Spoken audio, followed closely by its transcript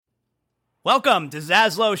Welcome to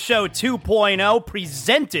Zaslow Show 2.0,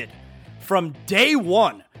 presented from day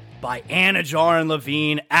one by Anajar and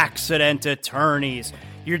Levine Accident Attorneys.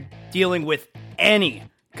 You're dealing with any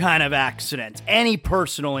kind of accident, any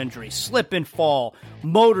personal injury, slip and fall,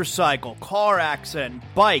 motorcycle, car accident,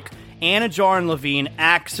 bike. Anajar and Levine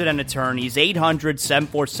Accident Attorneys,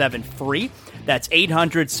 800-747-FREE. That's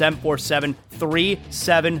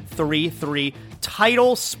 800-747-3733.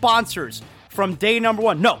 Title sponsors from day number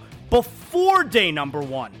one. No, before day number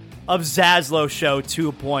one of Zaslow Show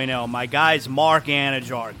 2.0. My guys Mark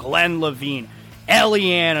Anajar, Glenn Levine, Ellie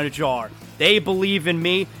Anajar. They believe in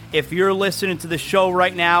me. If you're listening to the show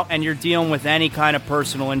right now and you're dealing with any kind of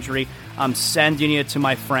personal injury, I'm sending you to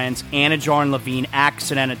my friends, Anajar and Levine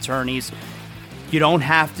Accident Attorneys. You don't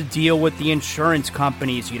have to deal with the insurance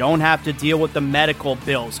companies. You don't have to deal with the medical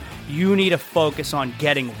bills. You need to focus on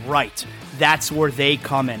getting right. That's where they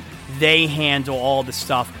come in. They handle all the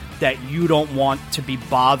stuff that you don't want to be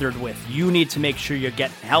bothered with. You need to make sure you're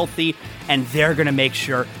getting healthy, and they're going to make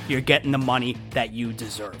sure you're getting the money that you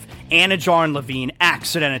deserve. Anajar and Levine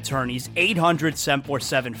Accident Attorneys,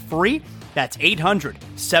 800-747-FREE. That's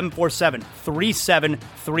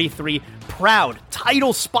 800-747-3733. Proud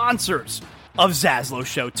title sponsors of Zaslow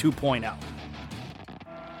Show 2.0.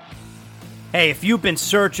 Hey, if you've been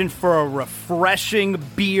searching for a refreshing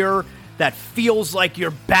beer that feels like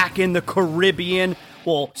you're back in the Caribbean,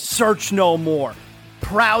 well, search no more.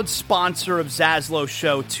 Proud sponsor of Zaslow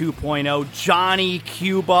Show 2.0, Johnny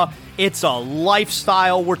Cuba. It's a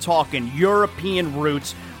lifestyle. We're talking European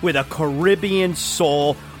roots with a Caribbean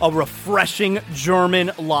soul, a refreshing German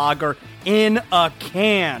lager in a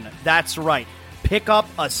can. That's right. Pick up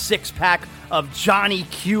a six-pack of Johnny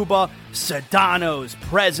Cuba, Sedanos,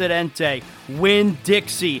 Presidente,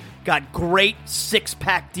 Winn-Dixie. Got great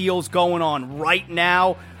six-pack deals going on right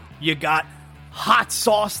now. You got hot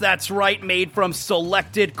sauce, that's right, made from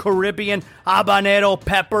selected Caribbean habanero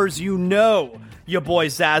peppers. You know your boy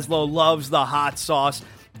Zaslow loves the hot sauce.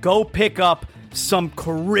 Go pick up some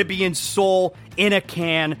Caribbean soul in a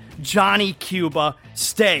can. Johnny Cuba,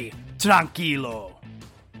 stay tranquilo.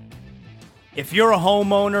 If you're a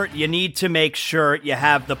homeowner, you need to make sure you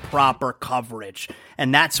have the proper coverage.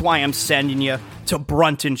 And that's why I'm sending you to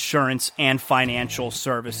Brunt Insurance and Financial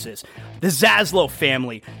Services. The Zaslow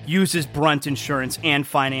family uses Brunt Insurance and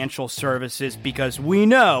Financial Services because we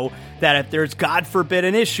know that if there's, God forbid,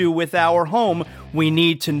 an issue with our home, we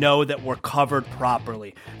need to know that we're covered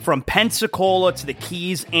properly. From Pensacola to the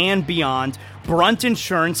Keys and beyond, Brunt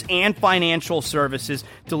Insurance and Financial Services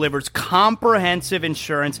delivers comprehensive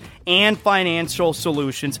insurance and financial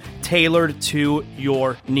solutions tailored to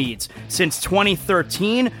your needs. Since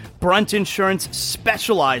 2013, Brunt Insurance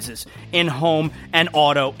specializes in home and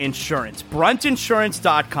auto insurance.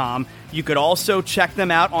 BruntInsurance.com. You could also check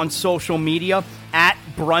them out on social media at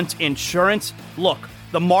Brunt Insurance. Look,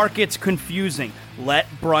 the market's confusing. Let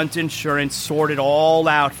Brunt Insurance sort it all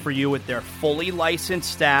out for you with their fully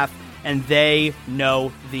licensed staff, and they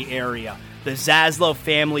know the area. The Zaslow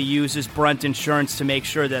family uses Brunt Insurance to make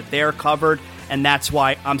sure that they're covered, and that's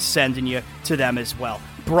why I'm sending you to them as well.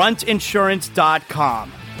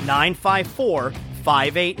 BruntInsurance.com,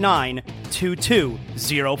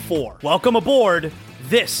 954-589-2204. Welcome aboard.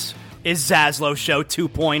 This is Zaslow Show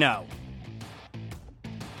 2.0.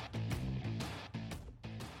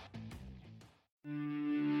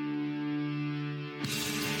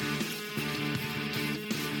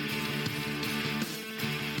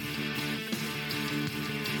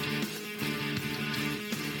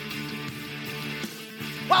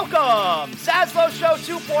 Welcome, Zaslow Show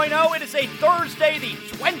 2.0. It is a Thursday, the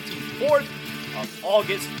 24th of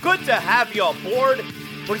August. Good to have you aboard.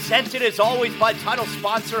 Presented as always by title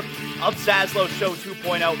sponsor of Zaslow Show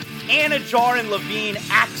 2.0, Anajar and Levine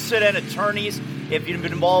Accident Attorneys. If you've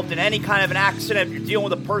been involved in any kind of an accident, if you're dealing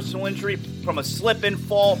with a personal injury from a slip and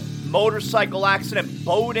fall, motorcycle accident,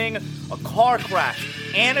 boating, a car crash,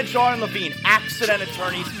 Anajar and Levine Accident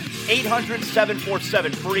Attorneys,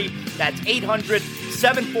 800-747-FREE. That's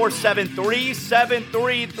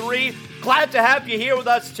 800-747-3733. Glad to have you here with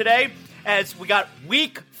us today as we got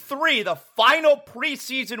week 3, the final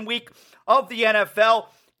preseason week of the NFL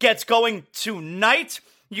gets going tonight.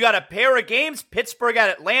 You got a pair of games, Pittsburgh at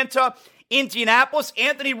Atlanta, Indianapolis.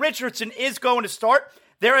 Anthony Richardson is going to start.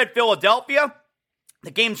 They're at Philadelphia.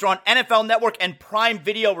 The games are on NFL Network and Prime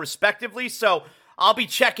Video respectively, so I'll be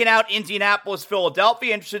checking out Indianapolis,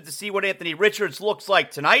 Philadelphia. Interested to see what Anthony Richards looks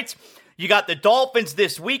like tonight. You got the Dolphins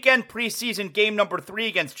this weekend, preseason game number 3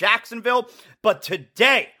 against Jacksonville. But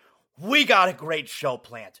today, we got a great show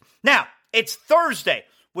planned. Now, it's Thursday,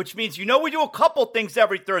 which means we do a couple things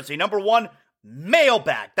every Thursday. Number one,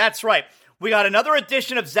 mailbag. That's right. We got another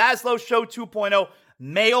edition of Zaslow Show 2.0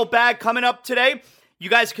 mailbag coming up today. You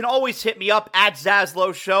guys can always hit me up at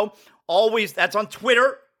Zaslow Show. Always, that's on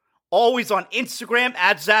Twitter. Always on Instagram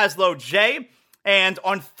at ZaslowJ. And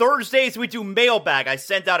on Thursdays, we do mailbag. I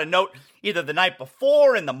send out a note either the night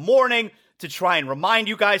before, in the morning, to try and remind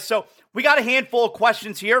you guys. So we got a handful of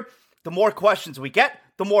questions here. The more questions we get,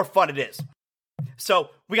 the more fun it is. So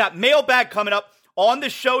we got mailbag coming up on the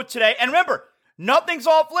show today. And remember, nothing's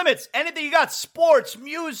off limits. Anything you got, sports,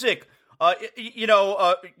 music,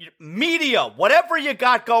 media, whatever you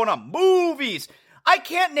got going on, movies. I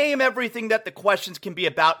can't name everything that the questions can be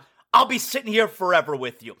about. I'll be sitting here forever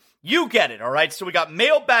with you. You get it, all right? So we got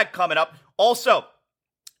mailbag coming up. Also,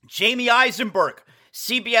 Jamey Eisenberg,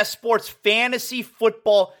 CBS Sports fantasy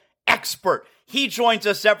football expert. He joins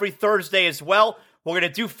us every Thursday as well. We're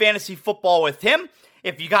going to do fantasy football with him.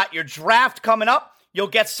 If you got your draft coming up, you'll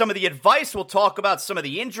get some of the advice. We'll talk about some of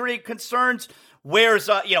the injury concerns.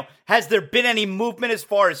 Has there been any movement as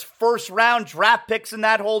far as first round draft picks and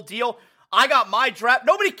that whole deal? I got my draft.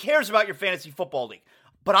 Nobody cares about your fantasy football league,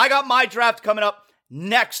 but I got my draft coming up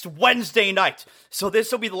next Wednesday night. So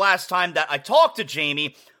this will be the last time that I talk to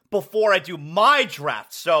Jamey before I do my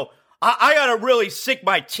draft. So I got to really sink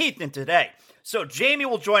my teeth in today. So Jamey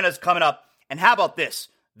will join us coming up. And how about this?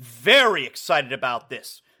 Very excited about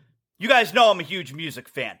this. You guys know I'm a huge music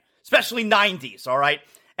fan, especially 90s, all right?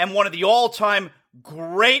 And one of the all-time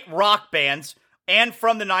great rock bands, and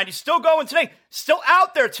from the 90s, still going today, still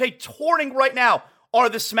out there today, touring right now, are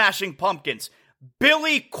the Smashing Pumpkins.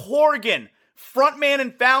 Billy Corgan, frontman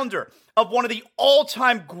and founder of one of the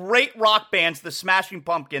all-time great rock bands, the Smashing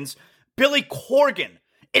Pumpkins, Billy Corgan,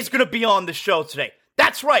 is going to be on the show today.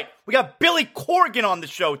 That's right, we got Billy Corgan on the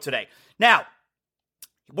show today. Now,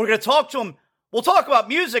 we're going to talk to him. We'll talk about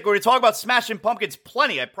music. We're going to talk about Smashing Pumpkins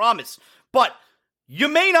plenty, I promise. But you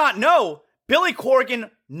may not know, Billy Corgan,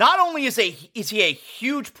 not only is he a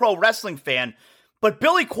huge pro wrestling fan, but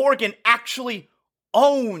Billy Corgan actually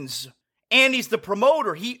owns, and he's the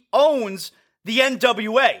promoter, he owns the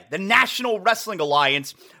NWA, the National Wrestling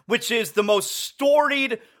Alliance, which is the most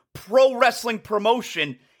storied pro wrestling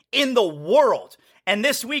promotion in the world. And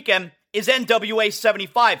this weekend is NWA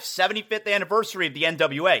 75, 75th anniversary of the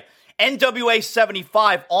NWA. NWA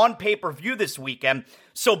 75 on pay-per-view this weekend.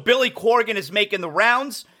 So Billy Corgan is making the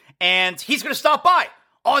rounds, and he's going to stop by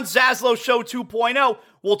on Zaslow Show 2.0.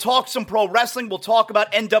 We'll talk some pro wrestling. We'll talk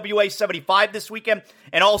about NWA 75 this weekend.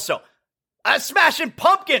 And also, Smashing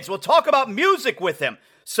Pumpkins. We'll talk about music with him.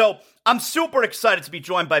 So I'm super excited to be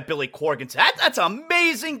joined by Billy Corgan. That's an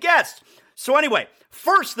amazing guest. So anyway,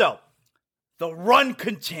 first though, the run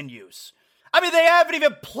continues. I mean, they haven't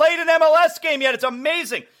even played an MLS game yet. It's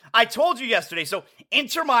amazing. I told you yesterday. So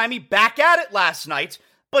Inter Miami back at it last night,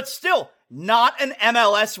 but still not an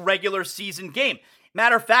MLS regular season game.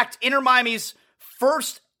 Matter of fact, Inter Miami's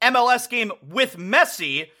first MLS game with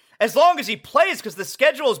Messi, as long as he plays, because the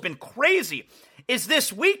schedule has been crazy, is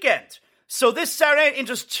this weekend. So this Saturday, in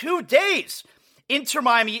just 2 days, Inter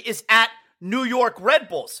Miami is at New York Red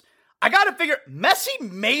Bulls. I got to figure, Messi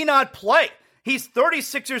may not play. He's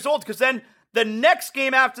 36 years old, because then the next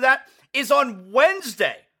game after that is on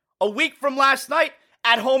Wednesday, a week from last night,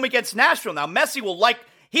 at home against Nashville. Now, Messi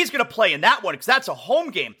he's going to play in that one, because that's a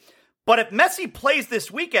home game. But if Messi plays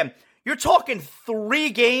this weekend, you're talking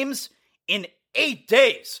 3 games in 8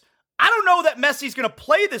 days. I don't know that Messi's going to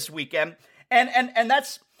play this weekend. And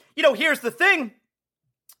that's, here's the thing.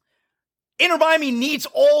 Inter Miami needs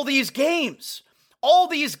all these games. All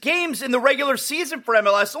these games in the regular season for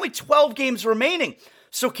MLS. Only 12 games remaining.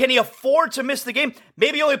 So can he afford to miss the game?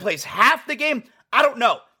 Maybe he only plays half the game. I don't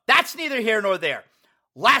know. That's neither here nor there.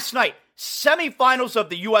 Last night, semifinals of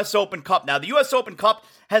the U.S. Open Cup. Now, the U.S. Open Cup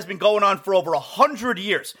has been going on for over 100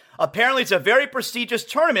 years. Apparently, it's a very prestigious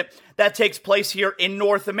tournament that takes place here in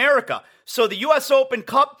North America. So the U.S. Open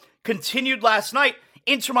Cup continued last night.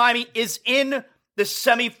 Inter Miami is in the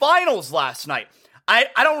semifinals last night. I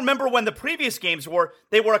don't remember when the previous games were.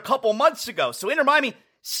 They were a couple months ago. So Inter Miami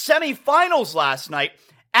semifinals last night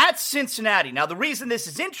at Cincinnati. Now, the reason this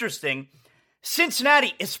is interesting,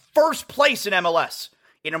 Cincinnati is first place in MLS.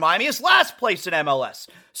 Inter Miami is last place in MLS.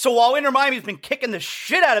 So while Inter Miami has been kicking the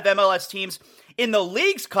shit out of MLS teams in the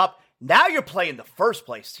Leagues Cup, now you're playing the first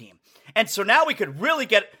place team. And so now we could really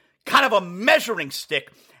get kind of a measuring stick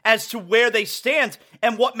as to where they stand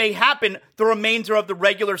and what may happen the remainder of the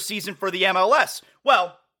regular season for the MLS.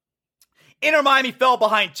 Well, Inter Miami fell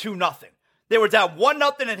behind 2-0. They were down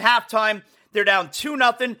 1-0 at halftime. They're down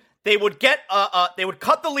 2-0. They would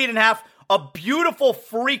cut the lead in half. A beautiful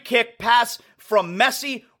free kick pass from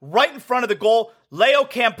Messi right in front of the goal. Leo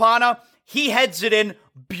Campana, he heads it in.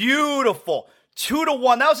 Beautiful.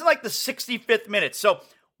 2-1. That was in like the 65th minute. So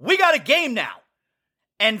we got a game now.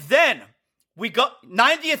 And then we got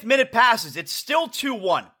 90th minute passes. It's still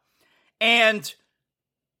 2-1. And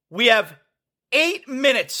we have 8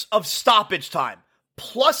 minutes of stoppage time.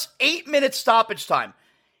 Plus 8 minutes stoppage time.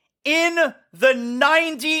 In the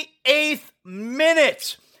 98th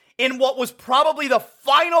minute. In what was probably the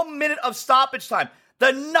final minute of stoppage time.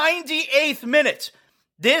 The 98th minute.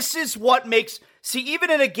 This is what makes... See, even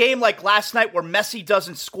in a game like last night where Messi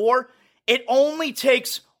doesn't score, it only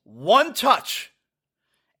takes one touch.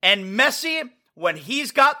 And Messi, when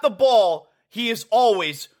he's got the ball, he is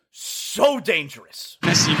always so dangerous.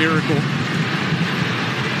 Messi miracle.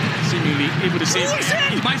 Seemingly able to save it.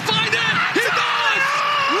 He might find it! He does!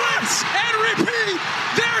 Rinse and repeat!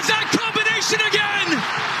 There's that combination again!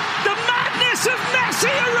 The madness of Messi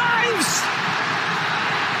arrives!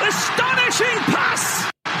 Astonishing pass!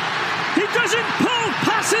 He doesn't pull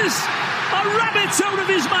passes or rabbits out of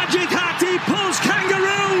his magic hat. He pulls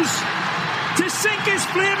kangaroos to sink his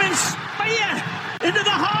flaming spear into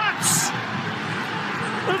the hearts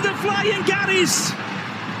of the flying Garys.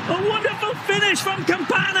 A wonderful finish from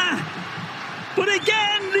Campana. But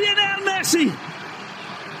again, Lionel Messi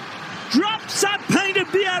drops that pint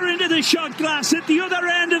of beer into the shot glass at the other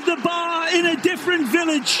end of the bar in a different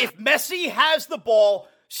village. If Messi has the ball,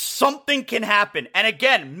 something can happen. And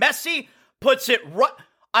again, Messi puts it right,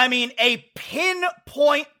 a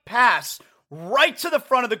pinpoint pass right to the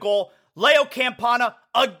front of the goal. Leo Campana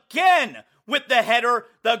again with the header.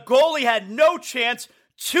 The goalie had no chance.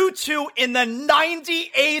 2-2 in the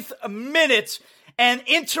 98th minute. And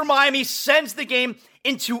Inter Miami sends the game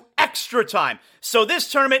into extra time. So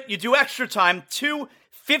this tournament, you do extra time. 2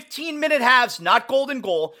 15-minute halves, not golden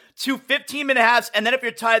goal. 2 15-minute halves. And then if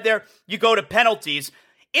you're tied there, you go to penalties.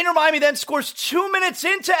 Inter Miami then scores 2 minutes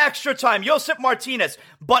into extra time, Josep Martinez.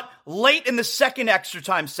 But late in the second extra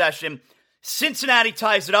time session, Cincinnati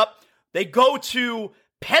ties it up. They go to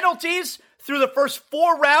penalties through the first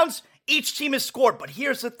 4 rounds. Each team has scored. But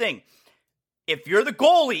here's the thing. If you're the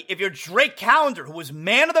goalie, if you're Drake Callender, who was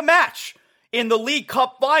man of the match in the League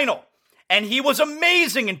Cup final, and he was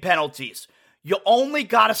amazing in penalties, you only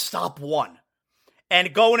got to stop one.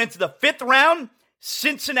 And going into the 5th round,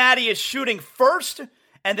 Cincinnati is shooting first,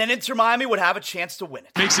 and then Inter Miami would have a chance to win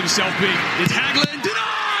it. Makes himself big. It's Hagelin.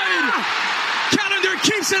 Denied! Callender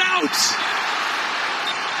keeps it out!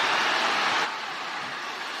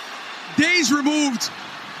 Days removed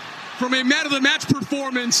from a man-of-the-match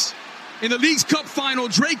performance in the League's Cup final,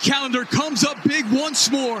 Drake Callender comes up big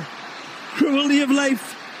once more. Cruelty of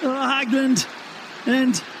life, Hagelin,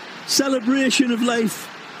 and celebration of life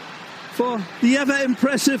for the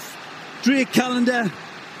ever-impressive Drake Callender.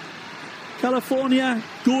 California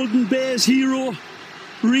Golden Bears hero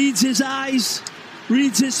reads his eyes,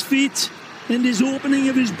 reads his feet, and his opening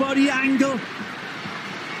of his body angle,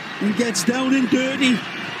 and gets down and dirty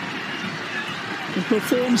and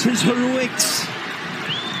performs his heroics.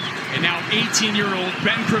 And now 18-year-old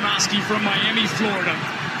Ben Kremasky from Miami, Florida,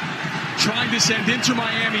 trying to send Inter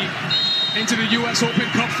Miami into the U.S. Open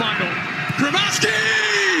Cup final. Kremasky!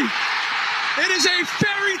 It is a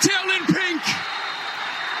fairy tale in pink.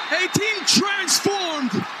 A team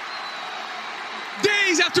transformed.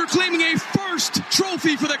 Days after claiming a first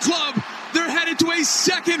trophy for the club, they're headed to a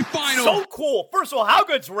second final. So cool. First of all, how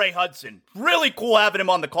good's Ray Hudson? Really cool having him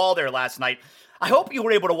on the call there last night. I hope you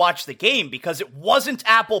were able to watch the game because it wasn't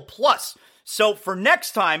Apple Plus. So for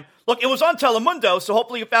next time, look, it was on Telemundo, so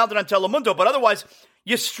hopefully you found it on Telemundo, but otherwise,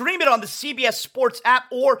 you stream it on the CBS Sports app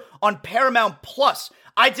or on Paramount Plus.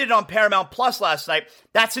 I did it on Paramount Plus last night.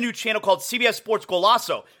 That's a new channel called CBS Sports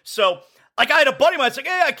Golazo. So, I had a buddy of mine, it's like,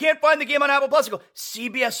 hey, I can't find the game on Apple Plus. I go,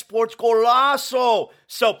 CBS Sports Golazo.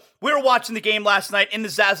 So, we were watching the game last night in the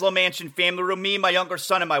Zaslow Mansion family room, me, my younger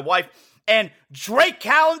son, and my wife. And Drake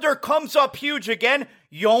Callender comes up huge again.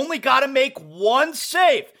 You only got to make one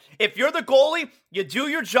save. If you're the goalie, you do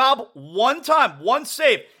your job one time, one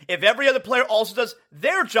save. If every other player also does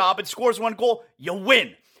their job and scores one goal, you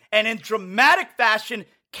win. And in dramatic fashion,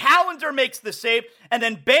 Callender makes the save, and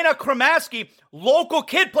then Bena Kremasky, local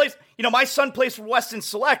kid, plays. My son plays for Weston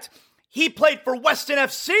Select. He played for Weston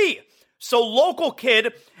FC. So local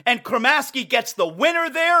kid, and Kremasky gets the winner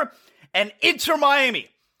there, and Inter Miami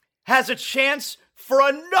has a chance for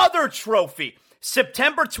another trophy.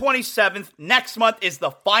 September 27th, next month, is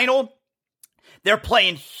the final. They're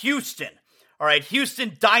playing Houston. All right,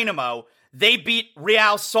 Houston Dynamo. They beat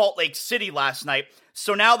Real Salt Lake City last night.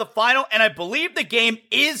 So now the final, and I believe the game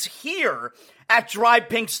is here at Drive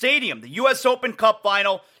Pink Stadium. The U.S. Open Cup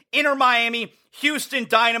final Inter Miami, Houston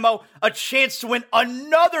Dynamo, a chance to win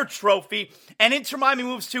another trophy, and Inter Miami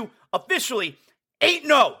moves to officially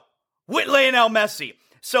 8-0 with Lionel Messi.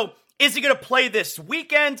 So, is he going to play this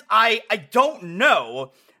weekend? I don't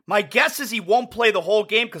know. My guess is he won't play the whole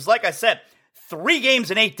game because, like I said, 3 games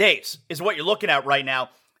in 8 days is what you're looking at right now.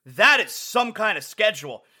 That is some kind of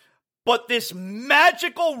schedule. But this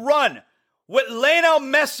magical run with Lionel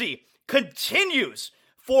Messi continues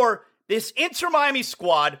for this Inter Miami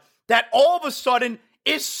squad that all of a sudden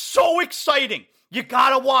is so exciting. You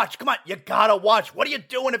gotta watch. Come on, you gotta watch. What are you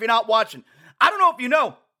doing if you're not watching? I don't know if you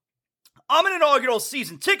know, I'm an inaugural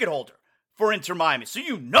season ticket holder for Inter Miami, so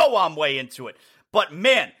you know I'm way into it. But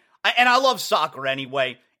man, I love soccer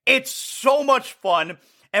anyway. It's so much fun,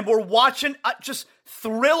 and we're watching just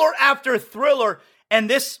thriller after thriller, and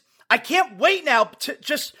this, I can't wait now to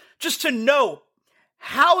just to know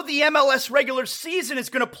how the MLS regular season is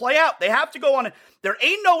going to play out. They have to go on, they're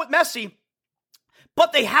 8-0 with Messi,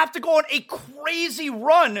 but they have to go on a crazy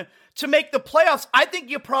run to make the playoffs. I think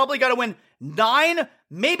you probably got to win 9,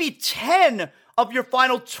 maybe 10 of your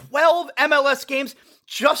final 12 MLS games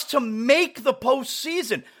just to make the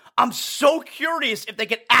postseason. I'm so curious if they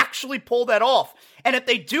can actually pull that off. And if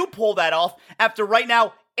they do pull that off, after right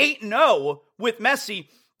now 8-0 with Messi,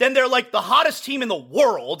 then they're like the hottest team in the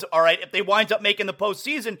world, all right, if they wind up making the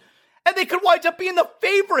postseason. And they could wind up being the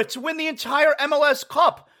favorite to win the entire MLS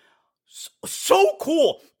Cup. So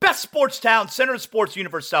cool. Best sports town, center of sports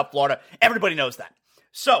universe, South Florida. Everybody knows that.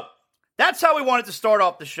 So, that's how we wanted to start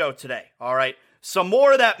off the show today, all right? Some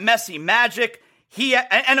more of that Messi magic.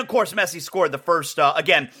 And of course, Messi scored the first,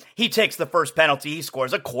 again, he takes the first penalty, he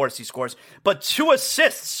scores, of course he scores. But 2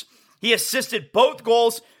 assists. He assisted both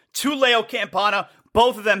goals to Leo Campana,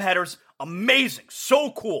 both of them headers. Amazing.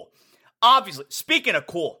 So cool. Obviously, speaking of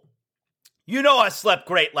cool, you know I slept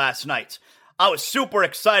great last night. I was super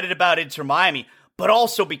excited about Inter Miami, but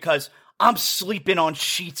also because I'm sleeping on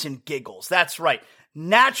sheets and giggles. That's right.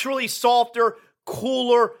 Naturally softer,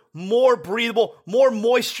 cooler, more breathable, more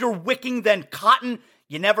moisture wicking than cotton.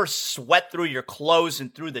 You never sweat through your clothes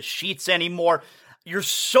and through the sheets anymore. You're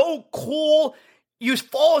so cool. You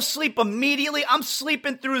fall asleep immediately. I'm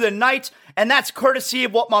sleeping through the night, and that's courtesy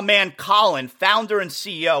of what my man Colin, founder and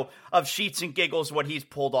CEO of Sheets and Giggles, what he's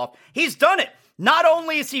pulled off. He's done it. Not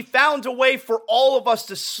only has he found a way for all of us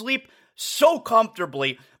to sleep so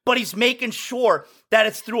comfortably, but he's making sure that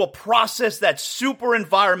it's through a process that's super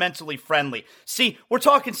environmentally friendly. See, we're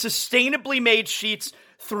talking sustainably made sheets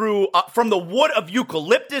through from the wood of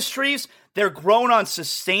eucalyptus trees. They're grown on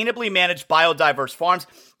sustainably managed biodiverse farms.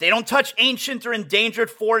 They don't touch ancient or endangered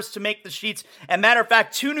forests to make the sheets. And matter of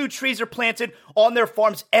fact, 2 new trees are planted on their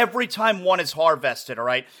farms every time one is harvested, all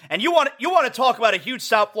right? And you want to talk about a huge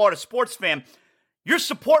South Florida sports fan. You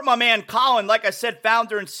support my man Colin, like I said,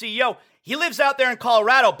 founder and CEO. He lives out there in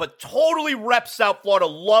Colorado, but totally reps South Florida,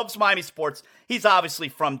 loves Miami sports. He's obviously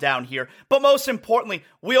from down here. But most importantly,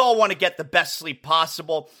 we all want to get the best sleep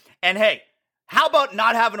possible. And hey, how about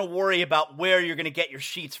not having to worry about where you're going to get your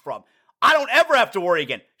sheets from? I don't ever have to worry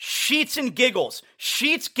again. Sheets and Giggles.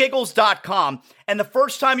 SheetsGiggles.com. And the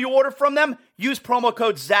first time you order from them, use promo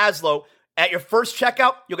code ZASLOW. At your first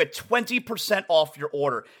checkout, you'll get 20% off your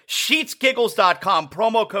order. SheetsGiggles.com,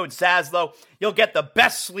 promo code ZASLOW. You'll get the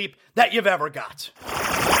best sleep that you've ever got.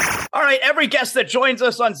 All right, every guest that joins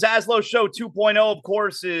us on Zaslow Show 2.0, of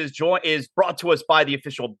course, is brought to us by the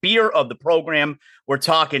official beer of the program. We're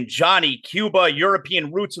talking Johnny Cuba,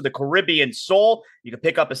 European roots of the Caribbean soul. You can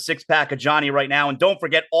pick up a 6-pack of Johnny right now. And don't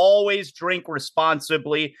forget, always drink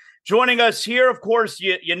responsibly. Joining us here, of course,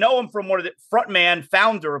 you know him from one of the frontman,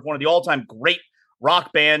 founder of one of the all-time great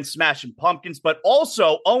rock bands, Smashing Pumpkins, but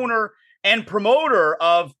also owner and promoter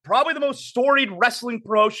of probably the most storied wrestling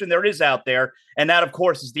promotion there is out there. And that, of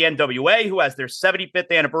course, is the NWA, who has their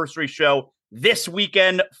 75th anniversary show this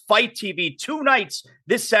weekend. Fight TV, 2 nights,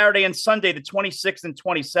 this Saturday and Sunday, the 26th and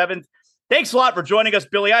 27th. Thanks a lot for joining us,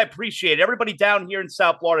 Billy. I appreciate it. Everybody down here in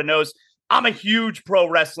South Florida knows I'm a huge pro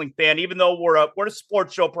wrestling fan, even though we're a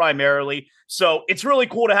sports show primarily. So it's really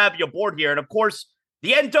cool to have you aboard here. And of course,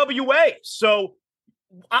 the NWA. So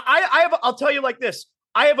I'll tell you like this.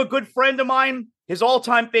 I have a good friend of mine. His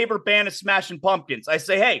all-time favorite band is Smashing Pumpkins. I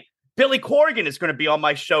say, hey, Billy Corgan is going to be on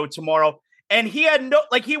my show tomorrow. And he had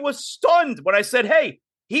he was stunned when I said, hey,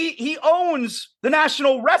 he owns the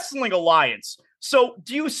National Wrestling Alliance. So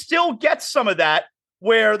do you still get some of that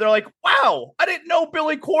where they're like, wow, I didn't know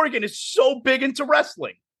Billy Corgan is so big into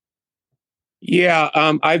wrestling? Yeah,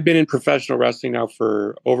 I've been in professional wrestling now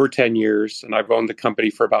for over 10 years, and I've owned the company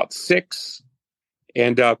for about 6.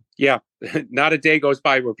 And yeah, not a day goes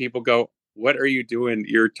by where people go, what are you doing?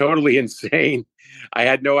 You're totally insane. I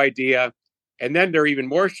had no idea. And then they're even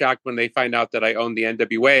more shocked when they find out that I own the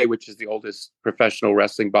NWA, which is the oldest professional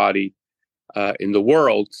wrestling body in the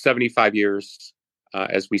world, 75 years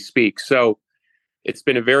as we speak. So it's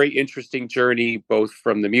been a very interesting journey, both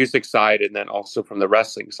from the music side and then also from the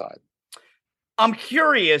wrestling side. I'm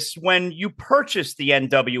curious, when you purchased the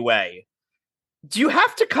NWA, do you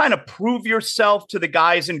have to kind of prove yourself to the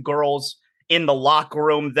guys and girls in the locker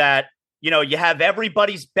room that, you have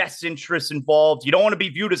everybody's best interests involved? You don't want to be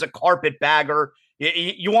viewed as a carpetbagger.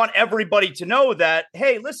 You want everybody to know that,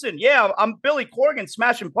 hey, listen, yeah, I'm Billy Corgan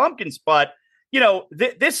smashing pumpkins, but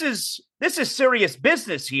this is serious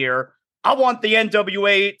business here. I want the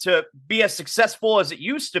NWA to be as successful as it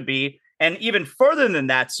used to be, and even further than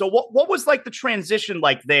that. So what was like the transition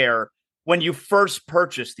like there when you first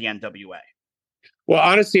purchased the NWA? Well,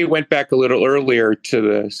 honestly, it went back a little earlier to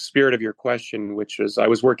the spirit of your question, which was I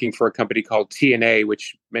was working for a company called TNA,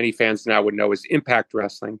 which many fans now would know as Impact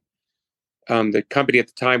Wrestling. The company at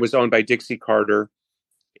the time was owned by Dixie Carter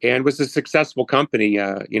and was a successful company.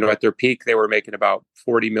 At their peak, they were making about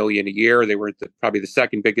 $40 million a year. They were probably the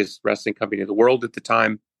second biggest wrestling company in the world at the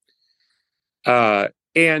time. So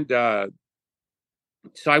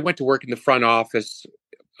I went to work in the front office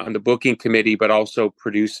on the booking committee, but also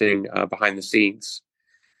producing behind the scenes.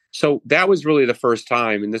 So that was really the first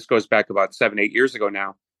time, and this goes back about 7-8 years ago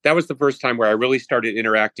now. That was the first time where I really started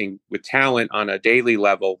interacting with talent on a daily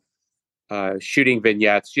level, shooting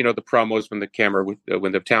vignettes, the promos when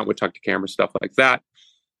the talent would talk to camera, stuff like that.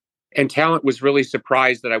 And talent was really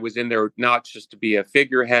surprised that I was in there not just to be a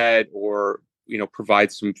figurehead or,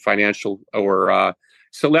 provide some financial or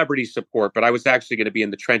celebrity support, but I was actually going to be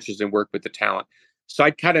in the trenches and work with the talent. So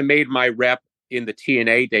I'd kind of made my rep in the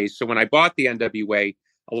TNA days. So when I bought the NWA,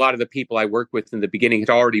 a lot of the people I worked with in the beginning had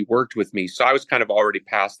already worked with me. So I was kind of already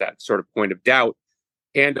past that sort of point of doubt.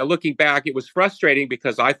 And looking back, it was frustrating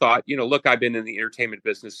because I thought, look, I've been in the entertainment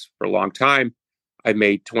business for a long time. I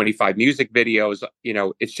made 25 music videos.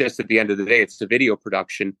 It's just at the end of the day, it's the video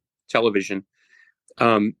production, television.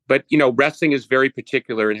 But wrestling is very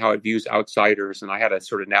particular in how it views outsiders. And I had to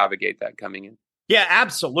sort of navigate that coming in. Yeah,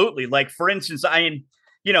 absolutely. Like, for instance, I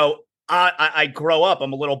grow up,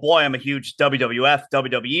 I'm a little boy, I'm a huge WWF,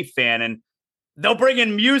 WWE fan, and they'll bring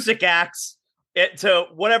in music acts to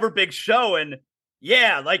whatever big show, and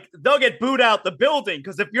yeah, like they'll get booed out the building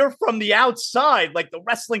because if you're from the outside, like the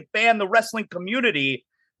wrestling fan, the wrestling community,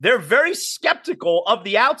 they're very skeptical of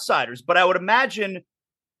the outsiders. But I would imagine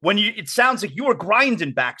it sounds like you were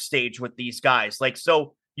grinding backstage with these guys, like,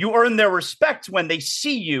 so you earn their respect when they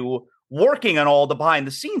see you working on all the behind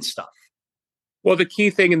the scenes stuff. Well, the key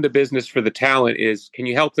thing in the business for the talent is, can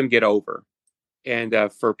you help them get over? And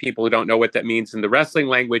for people who don't know what that means in the wrestling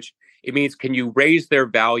language, it means, can you raise their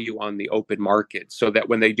value on the open market so that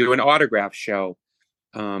when they do an autograph show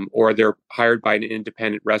or they're hired by an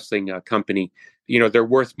independent wrestling company, they're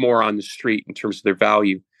worth more on the street in terms of their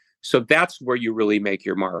value. So that's where you really make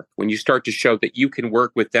your mark, when you start to show that you can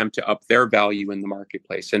work with them to up their value in the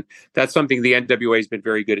marketplace. And that's something the NWA has been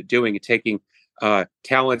very good at doing, at taking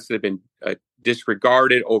talents that have been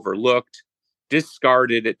disregarded, overlooked,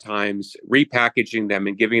 discarded at times, repackaging them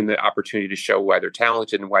and giving them the opportunity to show why they're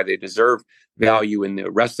talented and why they deserve value in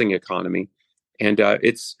the wrestling economy. And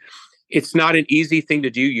it's not an easy thing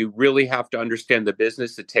to do. You really have to understand the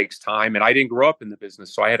business. It takes time. And I didn't grow up in the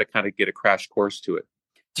business, so I had to kind of get a crash course to it.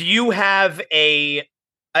 Do you have I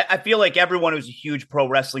feel like everyone who's a huge pro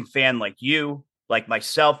wrestling fan, like you, like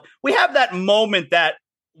myself, we have that moment that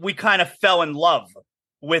we kind of fell in love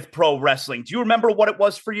with pro wrestling. Do you remember what it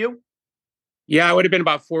was for you? Yeah, I would have been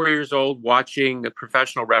about 4 years old watching the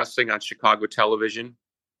professional wrestling on Chicago television,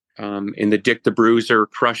 in the Dick the Bruiser,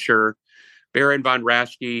 Crusher, Baron von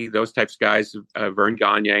Raschke, those types of guys, Vern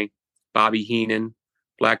Gagne, Bobby Heenan,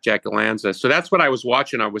 Blackjack Lanza. So that's what I was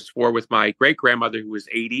watching. I was 4 with my great-grandmother, who was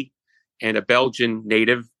 80, and a Belgian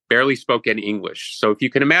native, barely spoke any English. So if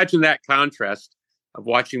you can imagine that contrast of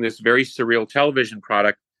watching this very surreal television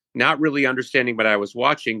product, not really understanding what I was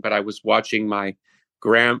watching, but I was watching my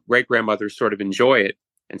great-grandmother sort of enjoy it.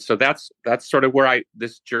 And so that's sort of where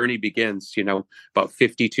this journey begins, about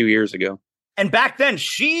 52 years ago. And back then,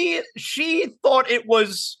 she thought it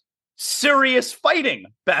was serious fighting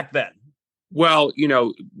back then. Well,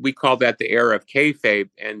 we call that the era of kayfabe.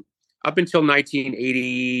 And up until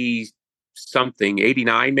 1980 something,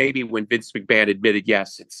 89 maybe, when Vince McMahon admitted,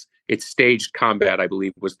 yes, it's staged combat, I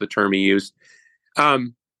believe was the term he used.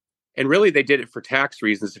 And really, they did it for tax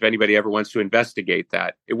reasons. If anybody ever wants to investigate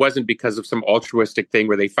that, it wasn't because of some altruistic thing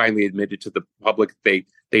where they finally admitted to the public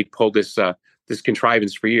they'd pulled this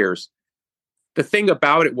contrivance for years. The thing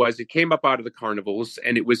about it was it came up out of the carnivals,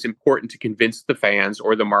 and it was important to convince the fans,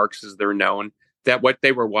 or the marks as they're known, that what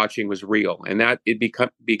they were watching was real, and that it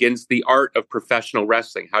begins the art of professional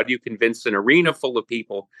wrestling. How do you convince an arena full of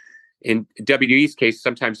people, in WWE's case,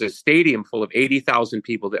 sometimes a stadium full of 80,000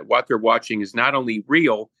 people, that what they're watching is not only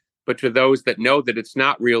real, but to those that know that it's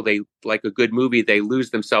not real, they, like a good movie, they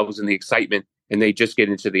lose themselves in the excitement and they just get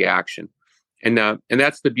into the action. And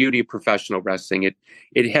that's the beauty of professional wrestling.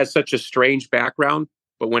 It has such a strange background,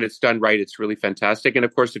 but when it's done right, it's really fantastic. And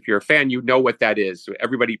of course, if you're a fan, you know what that is. So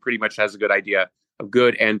everybody pretty much has a good idea of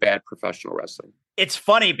good and bad professional wrestling. It's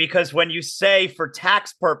funny because when you say for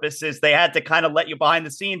tax purposes, they had to kind of let you behind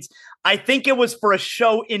the scenes. I think it was for a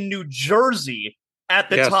show in New Jersey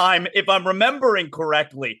at the time, if I'm remembering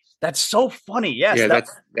correctly. That's so funny. Yes. Yeah,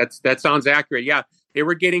 that sounds accurate. Yeah. They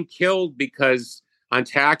were getting killed on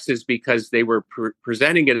taxes because they were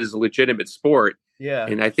presenting it as a legitimate sport. Yeah.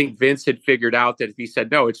 And I think Vince had figured out that if he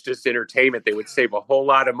said, no, it's just entertainment, they would save a whole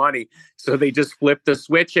lot of money. So they just flipped the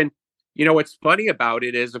switch. And, what's funny about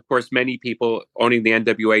it is, of course, many people owning the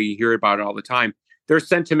NWA, you hear about it all the time. They're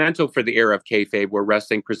sentimental for the era of kayfabe where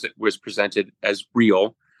wrestling was presented as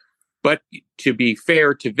real. But to be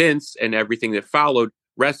fair to Vince and everything that followed,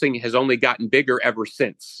 wrestling has only gotten bigger ever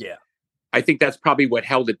since. Yeah. I think that's probably what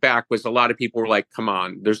held it back, was a lot of people were like, come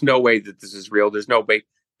on, there's no way that this is real. There's no way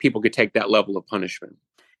people could take that level of punishment.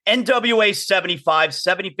 NWA's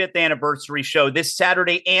 75th anniversary show this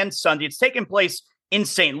Saturday and Sunday. It's taking place in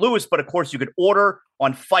St. Louis, but of course you could order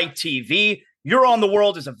on Fight TV. You're on the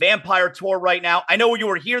World as a Vampire tour right now. I know you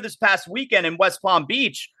were here this past weekend in West Palm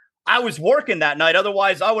Beach. I was working that night.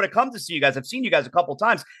 Otherwise, I would have come to see you guys. I've seen you guys a couple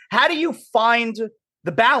times. How do you find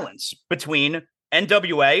the balance between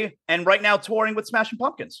NWA and right now touring with Smashing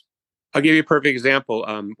Pumpkins? I'll give you a perfect example.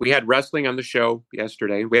 We had wrestling on the show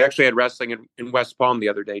yesterday. We actually had wrestling in West Palm the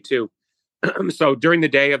other day too. So during the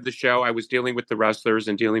day of the show, I was dealing with the wrestlers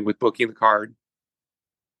and dealing with booking the card.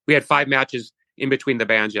 We had 5 matches in between the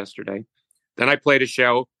bands yesterday. Then I played a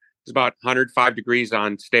show. It was about 105 degrees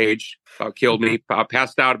on stage. Killed me.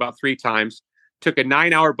 Passed out about 3 times. Took a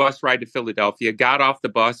 9-hour bus ride to Philadelphia. Got off the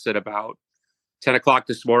bus at about 10 o'clock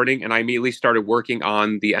this morning, and I immediately started working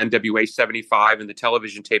on the NWA 75 and the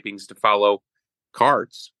television tapings to follow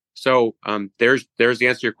cards. So there's the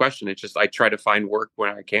answer to your question. It's just I try to find work when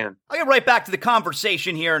I can. I'll get right back to the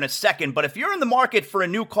conversation here in a second, but if you're in the market for a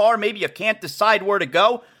new car, maybe you can't decide where to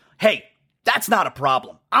go, hey, that's not a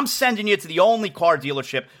problem. I'm sending you to the only car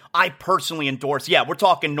dealership I personally endorse. Yeah, we're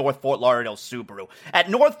talking North Fort Lauderdale Subaru. At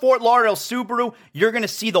North Fort Lauderdale Subaru, you're going to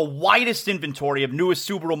see the widest inventory of newest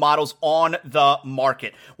Subaru models on the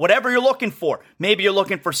market. Whatever you're looking for, maybe you're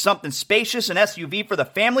looking for something spacious, an SUV for the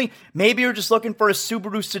family. Maybe you're just looking for a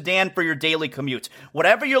Subaru sedan for your daily commute.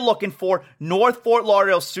 Whatever you're looking for, North Fort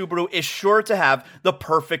Lauderdale Subaru is sure to have the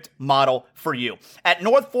perfect model for you. At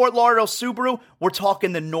North Fort Lauderdale Subaru, we're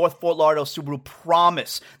talking the North Fort Lauderdale Subaru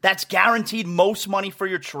Promise. That's guaranteed most money for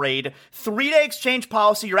your trade. 3-day exchange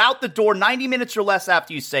policy. You're out the door 90 minutes or less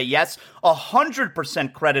after you say yes.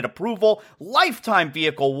 100% credit approval. Lifetime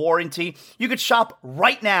vehicle warranty. You could shop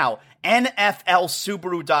right now.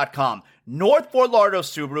 NFLSubaru.com. North Fort Lauderdale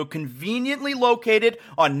Subaru, conveniently located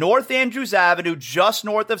on North Andrews Avenue, just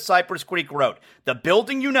north of Cypress Creek Road. The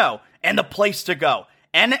building you know and the place to go.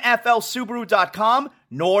 NFLSubaru.com.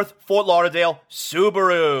 North Fort Lauderdale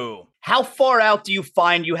Subaru. How far out do you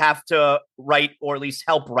find you have to write, or at least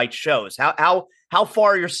help write shows? How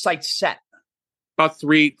far are your sites set? About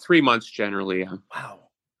three months generally. Wow.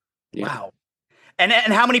 Yeah. Wow. And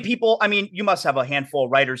how many people? I mean, you must have a handful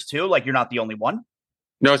of writers too. Like, you're not the only one.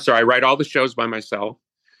 No, sir. I write all the shows by myself.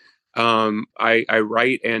 I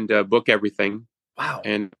write and book everything. Wow.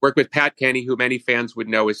 And work with Pat Kenny, who many fans would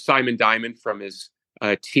know as Simon Diamond from his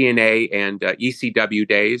TNA and ECW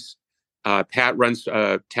days. Pat runs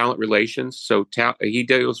talent relations, so he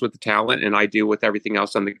deals with the talent, and I deal with everything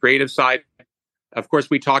else on the creative side. Of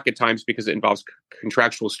course, we talk at times because it involves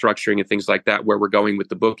contractual structuring and things like that, where we're going with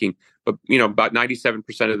the booking. But, about 97%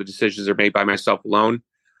 of the decisions are made by myself alone.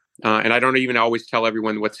 And I don't even always tell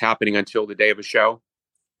everyone what's happening until the day of a show,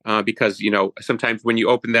 because, sometimes when you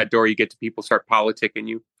open that door, you get to people start politicking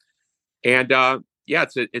you. And yeah,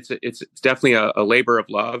 it's definitely a labor of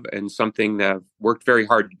love and something that I've worked very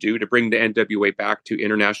hard to do to bring the NWA back to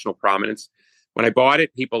international prominence. When I bought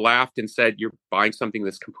it, people laughed and said, "You're buying something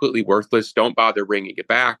that's completely worthless. Don't bother bringing it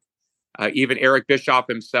back." Even Eric Bischoff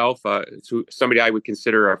himself, somebody I would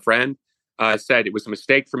consider a friend, said it was a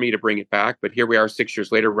mistake for me to bring it back. But here we are 6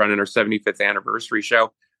 years later running our 75th anniversary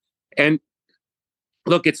show. And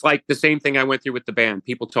look, it's like the same thing I went through with the band.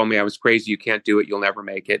 People told me I was crazy. You can't do it. You'll never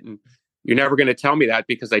make it. And you're never going to tell me that,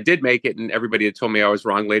 because I did make it, and everybody that told me I was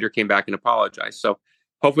wrong later came back and apologized. So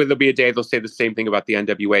hopefully there'll be a day they'll say the same thing about the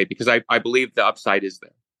NWA, because I believe the upside is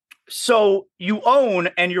there. So you own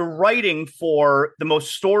and you're writing for the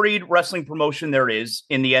most storied wrestling promotion there is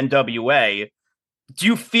in the NWA. Do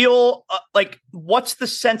you feel what's the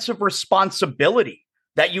sense of responsibility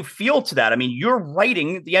that you feel to that? I mean, you're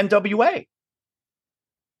writing the NWA.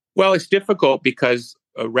 Well, it's difficult because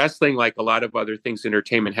wrestling, like a lot of other things,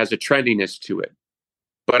 entertainment, has a trendiness to it.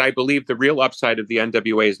 But I believe the real upside of the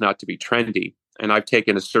NWA is not to be trendy. And I've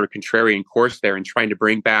taken a sort of contrarian course there in trying to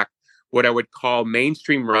bring back what I would call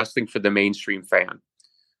mainstream wrestling for the mainstream fan.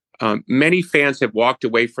 Many fans have walked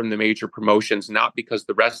away from the major promotions, not because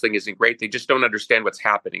the wrestling isn't great. They just don't understand what's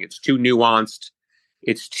happening. It's too nuanced.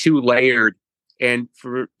 It's too layered. And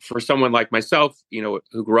for someone like myself,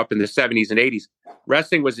 who grew up in the 70s and 80s,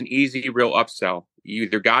 wrestling was an easy, real upsell. You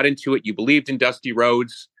either got into it, you believed in Dusty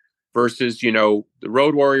Rhodes versus, the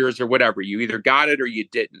Road Warriors or whatever. You either got it or you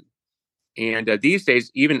didn't. And these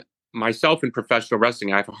days, even myself in professional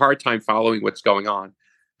wrestling, I have a hard time following what's going on.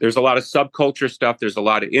 There's a lot of subculture stuff. There's a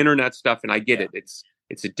lot of internet stuff, and I get it.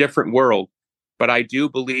 It's a different world. But I do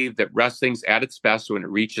believe that wrestling's at its best when it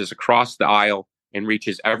reaches across the aisle and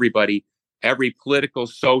reaches everybody, every political,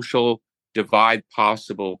 social divide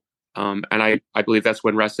possible. And I believe that's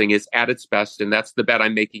when wrestling is at its best. And that's the bet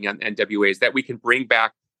I'm making on NWA, is that we can bring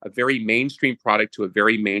back a very mainstream product to a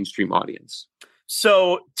very mainstream audience.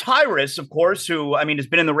 So Tyrus, of course, who, has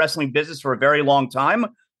been in the wrestling business for a very long time,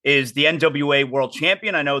 is the NWA World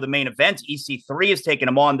Champion. I know the main event, EC3, is taking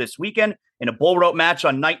him on this weekend in a bull rope match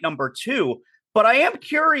on night number 2. But I am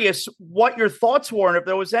curious what your thoughts were and if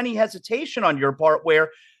there was any hesitation on your part where,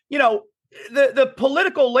 the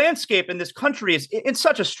political landscape in this country is in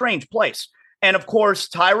such a strange place. And of course,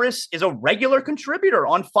 Tyrus is a regular contributor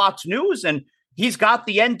on Fox News, and he's got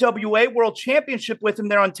the NWA World Championship with him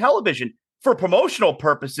there on television. For promotional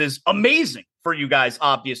purposes, amazing for you guys,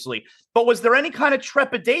 obviously. But was there any kind of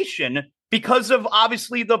trepidation because of,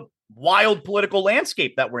 obviously, the wild political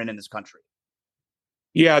landscape that we're in this country?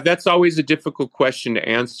 Yeah, that's always a difficult question to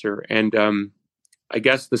answer. And I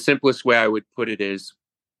guess the simplest way I would put it is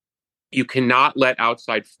you cannot let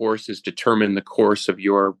outside forces determine the course of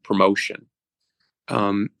your promotion.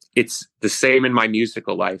 It's the same in my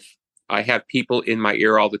musical life. I have people in my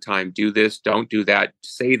ear all the time. Do this, don't do that.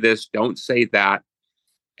 Say this, don't say that.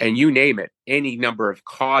 And you name it, any number of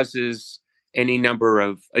causes, any number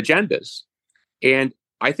of agendas. And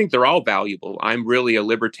I think they're all valuable. I'm really a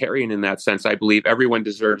libertarian in that sense. I believe everyone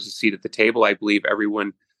deserves a seat at the table. I believe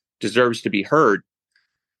everyone deserves to be heard.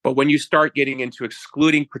 But when you start getting into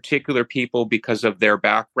excluding particular people because of their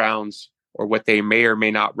backgrounds or what they may or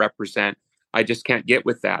may not represent, I just can't get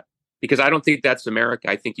with that. Because I don't think that's America.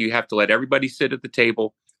 I think you have to let everybody sit at the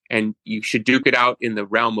table, and you should duke it out in the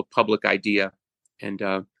realm of public idea. And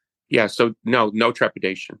so no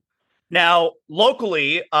trepidation. Now,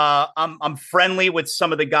 locally, I'm friendly with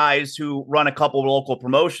some of the guys who run a couple of local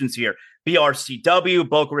promotions here. BRCW,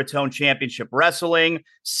 Boca Raton Championship Wrestling,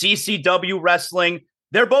 CCW Wrestling.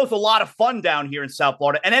 They're both a lot of fun down here in South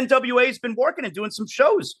Florida. And NWA has been working and doing some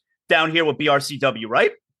shows down here with BRCW,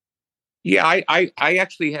 right? Yeah, I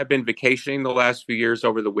actually have been vacationing the last few years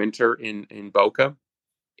over the winter in Boca,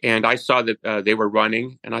 and I saw that they were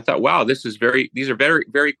running, and I thought, wow, these are very,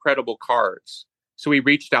 very credible cards. So we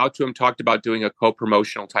reached out to him, talked about doing a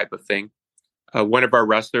co-promotional type of thing. One of our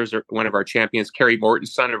wrestlers, or one of our champions, Kerry Morton,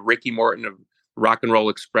 son of Ricky Morton of Rock and Roll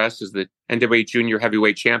Express, is the NWA Junior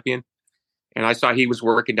Heavyweight Champion. And I saw he was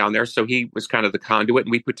working down there, so he was kind of the conduit,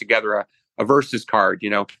 and we put together a versus card,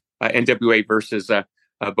 NWA versus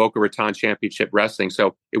Boca Raton Championship Wrestling.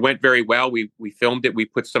 So it went very well. We filmed it. We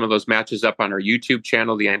put some of those matches up on our YouTube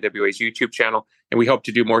channel, the NWA's YouTube channel, and we hope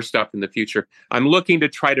to do more stuff in the future. I'm looking to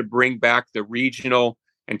try to bring back the regional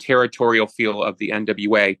and territorial feel of the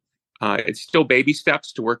NWA. It's still baby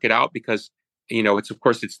steps to work it out because,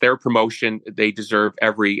 it's their promotion. They deserve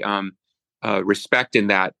every respect in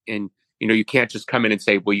that. And, you can't just come in and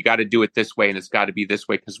say, well, you got to do it this way and it's got to be this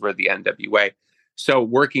way because we're the NWA. So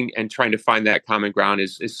working and trying to find that common ground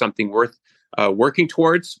is something worth working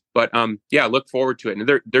towards. But look forward to it. And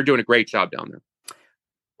they're doing a great job down there.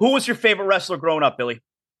 Who was your favorite wrestler growing up, Billy?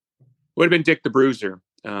 Would have been Dick the Bruiser.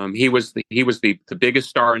 He was the biggest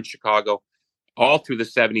star in Chicago all through the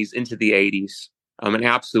 70s into the 80s. An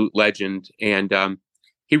absolute legend, and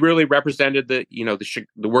he really represented the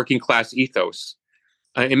working class ethos.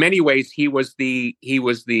 In many ways, he was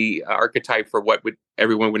the archetype for what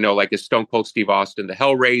everyone would know, like as Stone Cold Steve Austin, the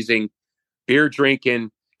hell raising, beer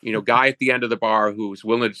drinking, guy at the end of the bar who was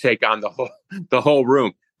willing to take on the whole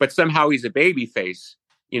room. But somehow he's a baby face,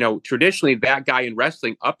 traditionally that guy in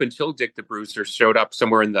wrestling up until Dick the Bruiser showed up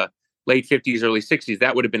somewhere in the late 50s, early 60s,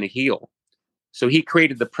 that would have been a heel. So he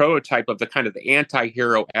created the prototype of the kind of the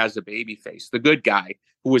anti-hero as a babyface, the good guy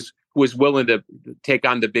who was willing to take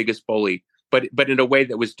on the biggest bully, but in a way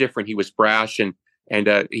that was different. He was brash and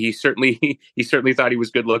he certainly thought he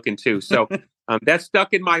was good looking too. So that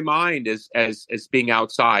stuck in my mind as being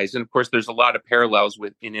outsized. And of course, there's a lot of parallels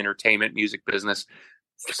in entertainment, music business.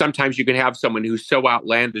 Sometimes you can have someone who's so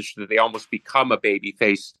outlandish that they almost become a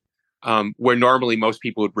babyface, where normally most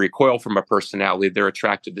people would recoil from a personality. They're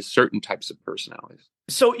attracted to certain types of personalities.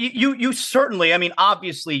 So you certainly, I mean,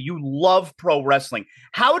 obviously you love pro wrestling.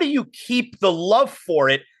 How do you keep the love for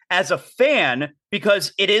it as a fan?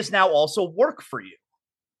 Because it is now also work for you.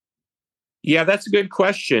 Yeah, that's a good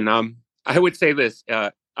question. I would say this,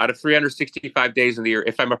 out of 365 days in the year,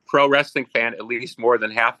 if I'm a pro wrestling fan, at least more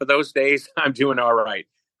than half of those days, I'm doing all right.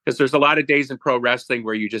 Because there's a lot of days in pro wrestling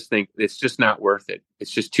where you just think it's just not worth it. It's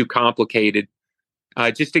just too complicated.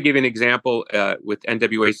 Just to give you an example, with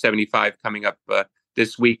NWA 75 coming up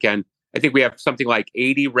this weekend, I think we have something like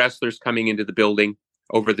 80 wrestlers coming into the building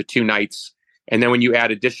over the 2 nights. And then when you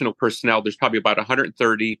add additional personnel, there's probably about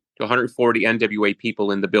 130 to 140 NWA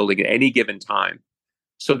people in the building at any given time.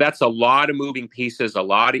 So that's a lot of moving pieces, a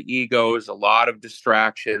lot of egos, a lot of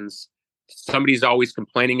distractions. Somebody's always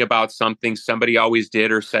complaining about something. Somebody always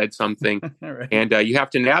did or said something. Right. And you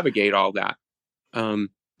have to navigate all that.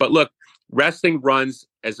 But look, wrestling runs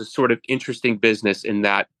as a sort of interesting business in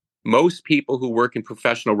that most people who work in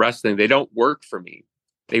professional wrestling, they don't work for me.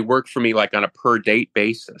 They work for me like on a per date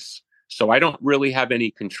basis. So I don't really have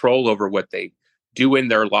any control over what they do in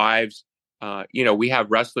their lives. We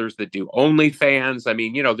have wrestlers that do OnlyFans. I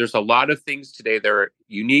mean, there's a lot of things today. There are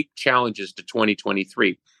unique challenges to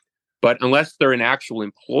 2023. But unless they're an actual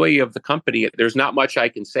employee of the company, there's not much I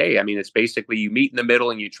can say. I mean, it's basically you meet in the middle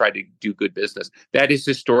and you try to do good business. That is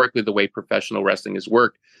historically the way professional wrestling has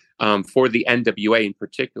worked, for the NWA in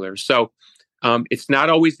particular. So it's not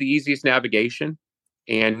always the easiest navigation,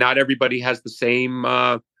 and not everybody has the same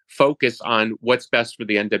focus on what's best for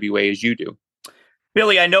the NWA as you do.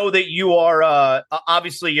 Billy, I know that you are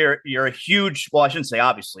obviously you're a huge, well, I shouldn't say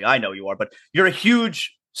obviously, I know you are, but you're a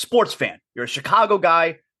huge sports fan. You're a Chicago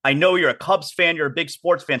guy. I know you're a Cubs fan. You're a big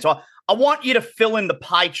sports fan. So I want you to fill in the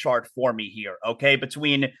pie chart for me here, okay?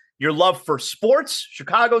 Between your love for sports,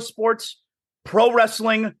 Chicago sports, pro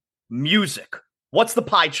wrestling, music. What's the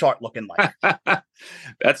pie chart looking like?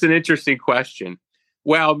 That's an interesting question.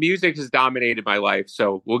 Well, music has dominated my life,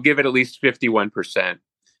 so we'll give it at least 51%.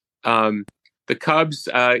 The Cubs,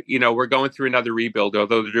 we're going through another rebuild,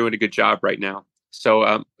 although they're doing a good job right now. So,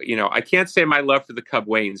 I can't say my love for the Cub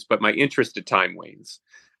wanes, but my interest at time wanes.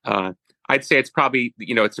 I'd say it's probably,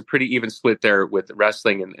 it's a pretty even split there with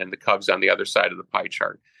wrestling and the Cubs on the other side of the pie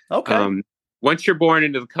chart. Okay. Once you're born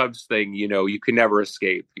into the Cubs thing, you can never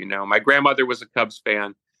escape. My grandmother was a Cubs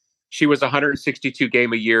fan. She was 162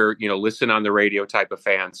 game a year, listen on the radio type of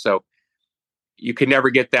fan. So you can never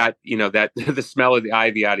get that, that the smell of the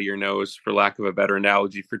ivy out of your nose, for lack of a better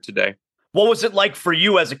analogy for today. What was it like for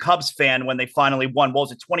you as a Cubs fan when they finally won? What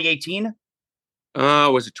was it, 2018?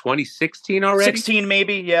 Was it 2016 already? 16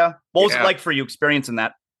 maybe, yeah. What was it like for you experiencing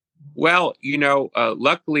that? Well,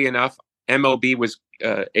 luckily enough, MLB was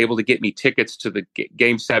able to get me tickets to the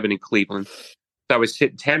Game 7 in Cleveland. So I was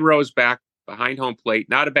sitting 10 rows back behind home plate.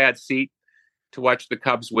 Not a bad seat to watch the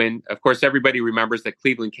Cubs win. Of course, everybody remembers that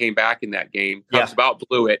Cleveland came back in that game. Cubs about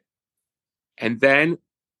blew it. And then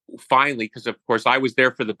finally, because of course I was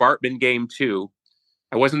there for the Bartman game too.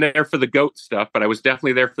 I wasn't there for the GOAT stuff, but I was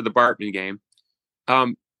definitely there for the Bartman game.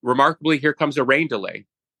 Remarkably, here comes a rain delay.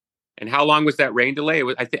 And how long was that rain delay? It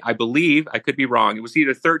was, I believe, I could be wrong, it was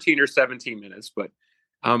either 13 or 17 minutes. But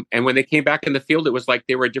and when they came back in the field, it was like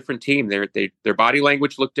they were a different team. Their body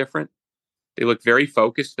language looked different. They looked very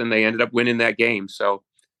focused, and they ended up winning that game. So,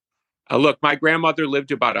 look, my grandmother lived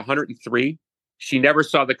to about 103. She never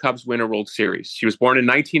saw the Cubs win a World Series. She was born in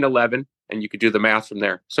 1911, and you could do the math from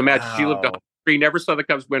there. So, imagine she lived to 103, never saw the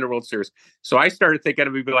Cubs win a World Series. So I started thinking I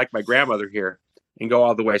would be like my grandmother here and go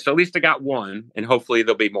all the way. So at least I got one, and hopefully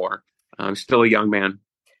there'll be more. I'm still a young man.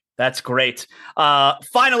 That's great.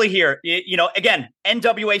 Finally here, again,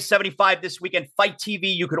 NWA 75 this weekend, Fight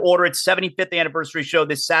TV. You could order it. 75th anniversary show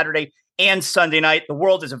this Saturday and Sunday night. The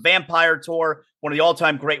World is a Vampire Tour, one of the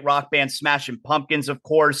all-time great rock bands, Smashing Pumpkins, of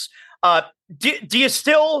course. How do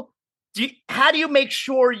you make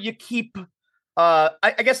sure you keep,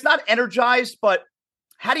 I guess not energized, but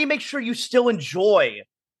how do you make sure you still enjoy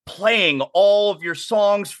playing all of your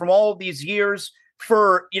songs from all of these years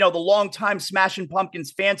for, the longtime Smashing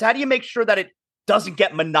Pumpkins fans? How do you make sure that it doesn't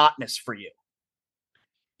get monotonous for you?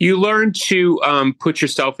 You learn to put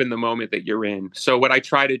yourself in the moment that you're in. So what I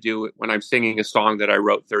try to do when I'm singing a song that I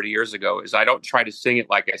wrote 30 years ago is I don't try to sing it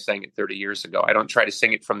like I sang it 30 years ago. I don't try to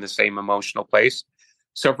sing it from the same emotional place.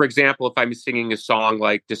 So, for example, if I'm singing a song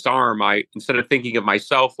like Disarm, instead of thinking of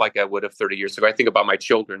myself like I would have 30 years ago, I think about my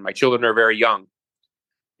children. My children are very young.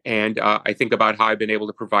 And I think about how I've been able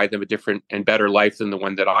to provide them a different and better life than the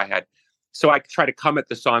one that I had. So I try to come at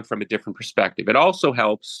the song from a different perspective. It also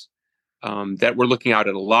helps that we're looking out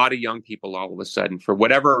at a lot of young people all of a sudden for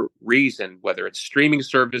whatever reason, whether it's streaming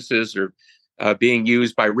services or being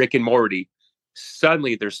used by Rick and Morty.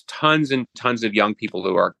 Suddenly there's tons and tons of young people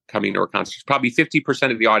who are coming to our concerts. Probably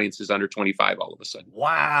 50% of the audience is under 25 all of a sudden.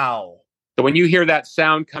 Wow. So when you hear that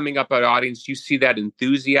sound coming up at audience, you see that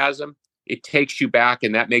enthusiasm. It takes you back,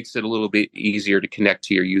 and that makes it a little bit easier to connect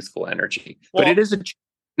to your youthful energy. Well, but it is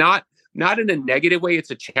not in a negative way.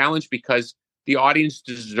 It's a challenge because the audience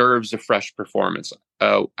deserves a fresh performance.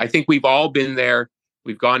 I think we've all been there.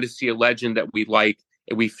 We've gone to see a legend that we like,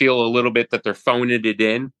 and we feel a little bit that they're phoning it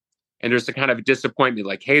in. And there's a kind of disappointment,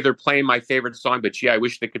 like, hey, they're playing my favorite song, but gee, I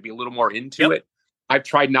wish they could be a little more into it. I've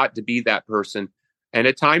tried not to be that person. And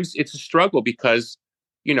at times it's a struggle because,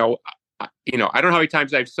 I don't know how many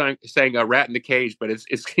times I've sang a Rat in the Cage, but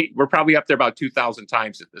it's we're probably up there about 2,000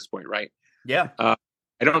 times at this point, right? Yeah. I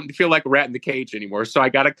don't feel like a rat in the cage anymore. So I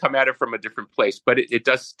got to come at it from a different place, but it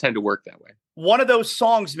does tend to work that way. One of those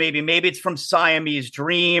songs, maybe it's from Siamese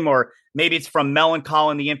Dream, or maybe it's from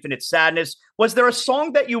Melancholy and the Infinite Sadness. Was there a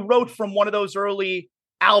song that you wrote from one of those early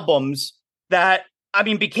albums that,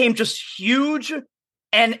 became just huge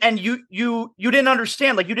and you didn't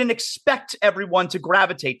understand, like you didn't expect everyone to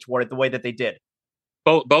gravitate toward it the way that they did?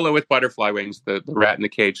 Bolo with Butterfly Wings, the Rat in the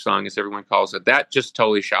Cage song, as everyone calls it, that just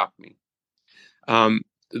totally shocked me.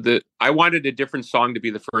 I wanted a different song to be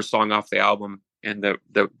the first song off the album, and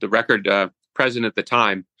the record president at the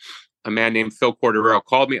time, a man named Phil Cordero,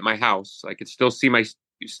 called me at my house. I could still see my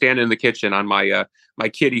standing in the kitchen on my my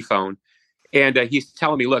kiddie phone, and he's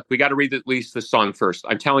telling me, "Look, we got to release this song first.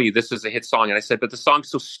 I'm telling you, this is a hit song." And I said, "But the song's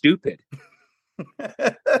so stupid."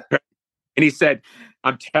 And he said,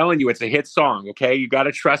 "I'm telling you, it's a hit song. Okay, you got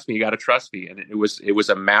to trust me. You got to trust me." And it was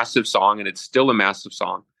a massive song, and it's still a massive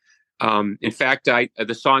song. In fact,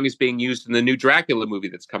 the song is being used in the new Dracula movie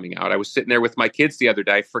that's coming out. I was sitting there with my kids the other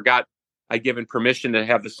day. I forgot I'd given permission to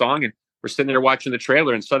have the song, and we're sitting there watching the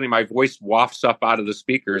trailer, and suddenly my voice wafts up out of the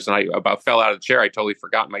speakers, and I about fell out of the chair. I totally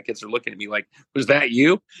forgot. My kids are looking at me like, "Was that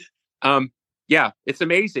you?" Yeah, it's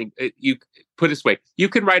amazing. You put it this way, you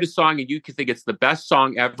can write a song and you can think it's the best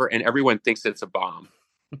song ever, and everyone thinks it's a bomb.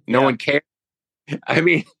 No one cares.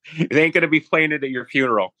 They ain't going to be playing it at your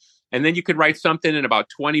funeral. And then you could write something in about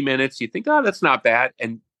 20 minutes. You think, oh, that's not bad.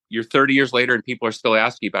 And you're 30 years later and people are still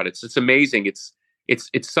asking about it. So it's amazing. It's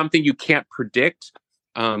something you can't predict.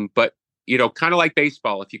 But, kind of like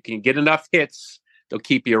baseball, if you can get enough hits, they'll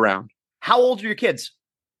keep you around. How old are your kids?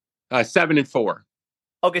 7 and 4.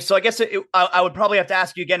 Okay. So I guess I would probably have to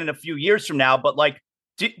ask you again in a few years from now, but like,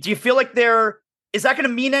 do you feel like is that going to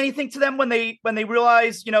mean anything to them when they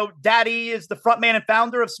realize, Daddy is the front man and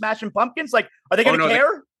founder of Smashing Pumpkins? Like, are they going to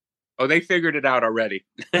care? They figured it out already.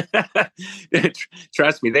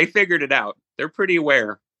 Trust me, they figured it out. They're pretty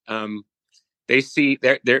aware. They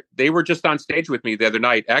were just on stage with me the other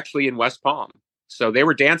night, actually in West Palm. So they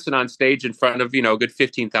were dancing on stage in front of, a good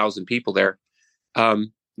 15,000 people there.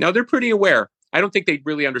 Now they're pretty aware. I don't think they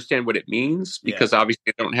really understand what it means because obviously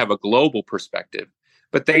they don't have a global perspective,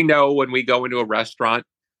 but they know when we go into a restaurant,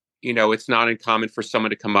 it's not uncommon for someone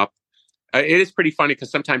to come up. It is pretty funny because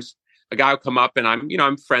sometimes a guy will come up and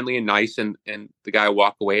I'm friendly and nice, and the guy will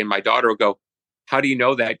walk away, and my daughter will go, "How do you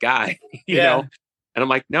know that guy?" you know? And I'm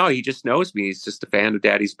like, "No, he just knows me. He's just a fan of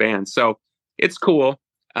Daddy's band." So it's cool.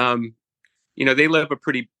 They live a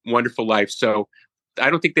pretty wonderful life. So I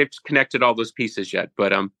don't think they've connected all those pieces yet,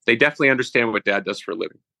 but they definitely understand what Dad does for a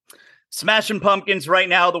living. Smashing Pumpkins right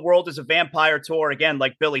now, The World is a Vampire tour. Again,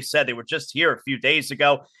 like Billy said, they were just here a few days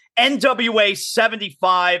ago. NWA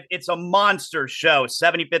 75. It's a monster show.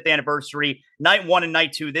 75th anniversary, night 1 and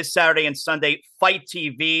night 2 this Saturday and Sunday. Fight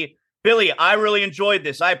TV. Billy, I really enjoyed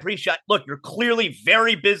this. I appreciate. Look, you're clearly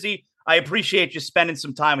very busy. I appreciate you spending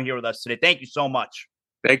some time here with us today. Thank you so much.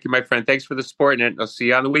 Thank you, my friend. Thanks for the support, and I'll see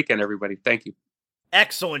you on the weekend, everybody. Thank you.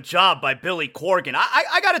 Excellent job by Billy Corgan.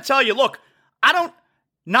 I got to tell you, look, I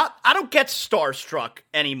don't get starstruck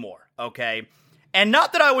anymore. Okay, and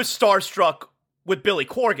not that I was starstruck with Billy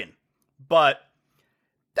Corgan, but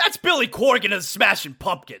that's Billy Corgan of the Smashing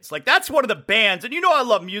Pumpkins. Like, that's one of the bands, and I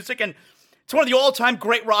love music, and it's one of the all-time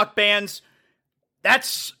great rock bands.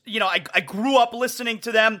 That's, I grew up listening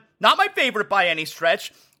to them. Not my favorite by any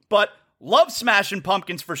stretch, but love Smashing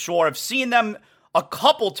Pumpkins for sure. I've seen them a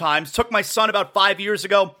couple times. Took my son about 5 years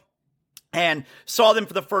ago and saw them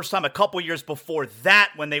for the first time a couple years before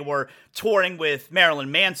that when they were touring with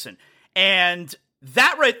Marilyn Manson. And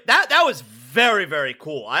that was very, very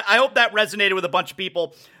cool. I hope that resonated with a bunch of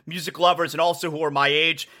people, music lovers, and also who are my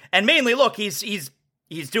age. And mainly, look, he's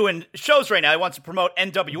doing shows right now. He wants to promote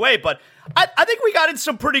NWA, but I think we got in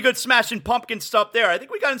some pretty good Smashing Pumpkins stuff there. I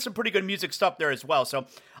think we got in some pretty good music stuff there as well. So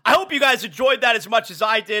I hope you guys enjoyed that as much as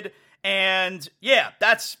I did. And yeah,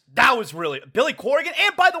 that was really Billy Corgan.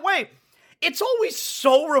 And by the way, it's always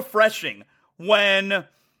so refreshing when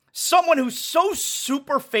someone who's so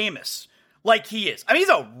super famous like he is. I mean, he's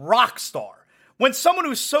a rock star. When someone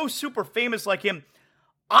who's so super famous like him,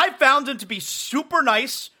 I found him to be super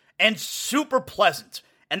nice and super pleasant.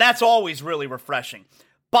 And that's always really refreshing.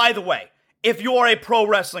 By the way, if you're a pro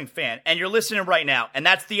wrestling fan and you're listening right now, and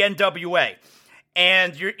that's the NWA,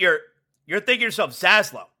 and you're thinking to yourself,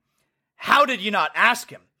 Zaslow, how did you not ask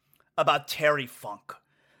him about Terry Funk?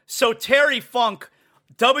 So Terry Funk,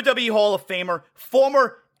 WWE Hall of Famer,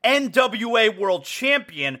 former NWA World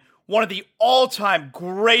Champion, one of the all-time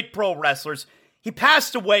great pro wrestlers. He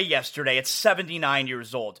passed away yesterday at 79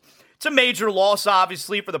 years old. It's a major loss,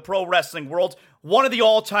 obviously, for the pro wrestling world. One of the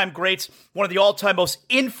all-time greats, one of the all-time most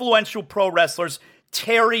influential pro wrestlers,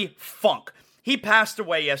 Terry Funk. He passed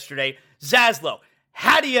away yesterday. Zaslow,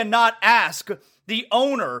 how do you not ask the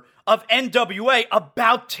owner of NWA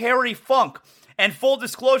about Terry Funk? And full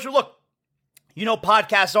disclosure, look, you know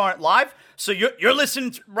podcasts aren't live, so you're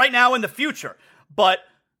listening right now in the future. But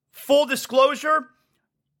full disclosure,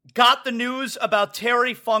 got the news about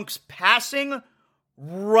Terry Funk's passing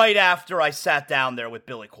right after I sat down there with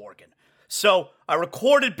Billy Corgan. So I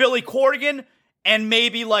recorded Billy Corgan, and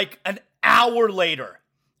maybe like an hour later,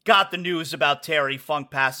 got the news about Terry Funk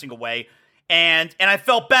passing away. And I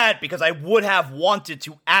felt bad because I would have wanted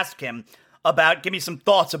to ask him give me some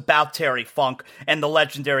thoughts about Terry Funk and the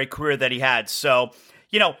legendary career that he had. So,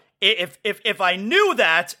 you know, if I knew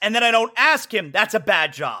that and then I don't ask him, that's a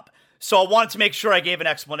bad job. So I wanted to make sure I gave an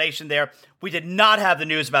explanation there. We did not have the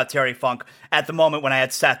news about Terry Funk at the moment when I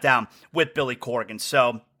had sat down with Billy Corgan.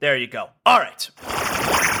 So there you go. All right.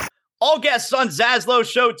 All guests on Zaslow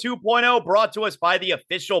Show 2.0 brought to us by the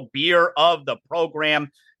official beer of the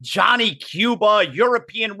program, Johnny Cuba,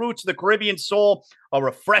 European roots of the Caribbean soul, a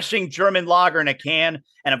refreshing German lager in a can.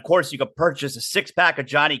 And of course, you can purchase a 6-pack of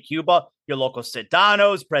Johnny Cuba, your local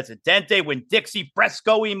Sedanos, Presidente, Winn-Dixie,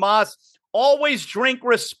 Fresco y Mas. Always drink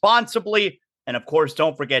responsibly. And of course,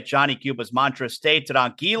 don't forget Johnny Cuba's mantra, stay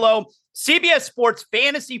tranquilo. CBS Sports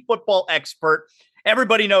fantasy football expert.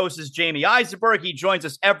 Everybody knows is Jamey Eisenberg. He joins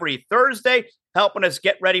us every Thursday, helping us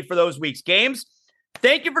get ready for those week's games.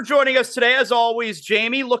 Thank you for joining us today. As always,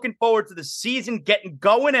 Jamey, looking forward to the season getting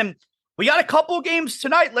going. And we got a couple of games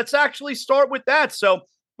tonight. Let's actually start with that. So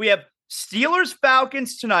we have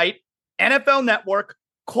Steelers-Falcons tonight, NFL Network,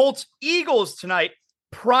 Colts-Eagles tonight,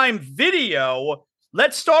 Prime Video.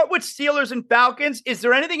 Let's start with Steelers and Falcons. Is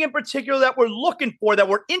there anything in particular that we're looking for, that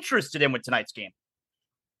we're interested in with tonight's game?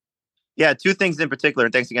 Yeah, two things in particular.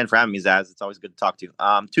 And thanks again for having me, Zaz. It's always good to talk to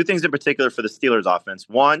you. Two things in particular for the Steelers offense.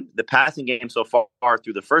 One, the passing game so far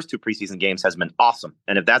through the first two preseason games has been awesome.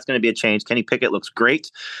 And if that's going to be a change, Kenny Pickett looks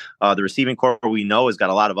great. The receiving core we know has got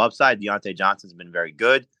a lot of upside. Deontay Johnson's been very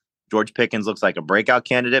good. George Pickens looks like a breakout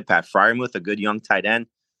candidate. Pat Freiermuth, a good young tight end.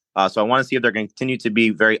 So I want to see if they're going to continue to be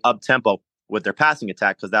very up-tempo with their passing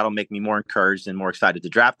attack, because that'll make me more encouraged and more excited to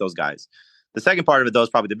draft those guys. The second part of it, though, is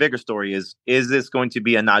probably the bigger story is this going to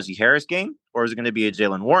be a Najee Harris game, or is it going to be a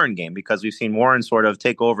Jaylen Warren game? Because we've seen Warren sort of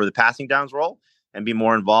take over the passing downs role and be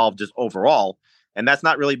more involved just overall. And that's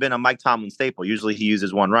not really been a Mike Tomlin staple. Usually he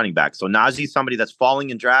uses one running back. So Najee's somebody that's falling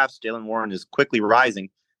in drafts. Jaylen Warren is quickly rising.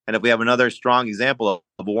 And if we have another strong example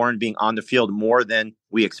of Warren being on the field more than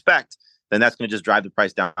we expect, then that's going to just drive the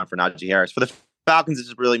price down for Najee Harris. For the Falcons,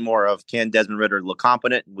 it's really more of, can Desmond Ridder look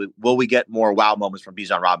competent? Will we get more wow moments from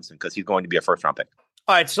Bijan Robinson? Because he's going to be a first-round pick.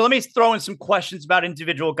 All right, so let me throw in some questions about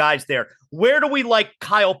individual guys there. Where do we like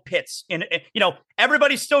Kyle Pitts?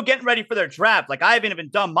 Everybody's still getting ready for their draft. Like, I haven't even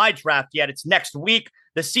done my draft yet. It's next week.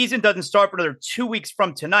 The season doesn't start for another 2 weeks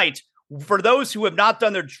from tonight. For those who have not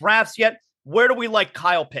done their drafts yet, where do we like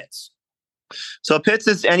Kyle Pitts? So Pitts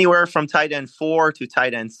is anywhere from tight end 4 to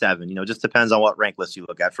tight end 7. Just depends on what rank list you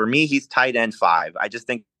look at. For me, he's tight end 5. I just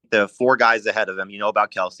think the 4 guys ahead of him,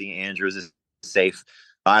 about Kelsey, Andrews is safe.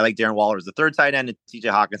 I like Darren Waller as the 3rd tight end and TJ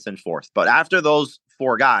Hawkinson 4th. But after those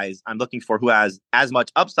 4 guys. I'm looking for who has as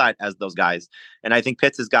much upside as those guys. And I think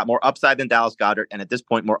Pitts has got more upside than Dallas Goedert, and at this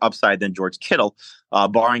point, more upside than George Kittle,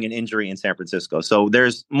 barring an injury in San Francisco. So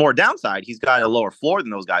there's more downside. He's got a lower floor than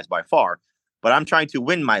those guys by far. But I'm trying to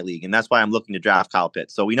win my league, and that's why I'm looking to draft Kyle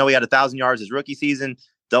Pitts. So we know he had 1,000 yards his rookie season,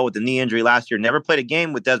 dealt with the knee injury last year, never played a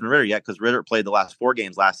game with Desmond Ridder yet because Ridder played the last 4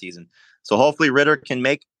 games last season. So hopefully Ridder can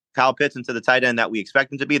make Kyle Pitts into the tight end that we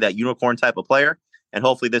expect him to be, that unicorn type of player. And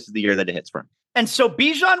hopefully this is the year that it hits for him. And so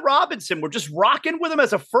Bijan Robinson, we're just rocking with him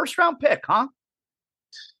as a first-round pick, huh?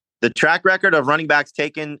 The track record of running backs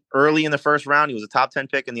taken early in the first round, he was a top 10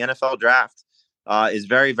 pick in the NFL draft, is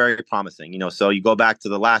very, very promising. So you go back to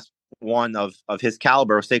the last one of his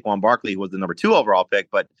caliber, Saquon Barkley, who was the number 2 overall pick,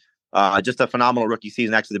 but just a phenomenal rookie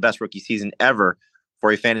season, actually the best rookie season ever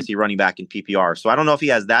for a fantasy running back in PPR. So I don't know if he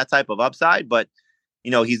has that type of upside, but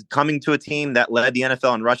he's coming to a team that led the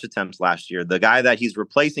NFL in rush attempts last year. The guy that he's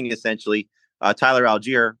replacing, essentially, Tyler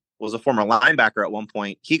Algier, was a former linebacker at one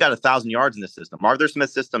point. He got 1,000 yards in the system. Arthur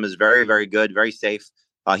Smith's system is very, very good, very safe.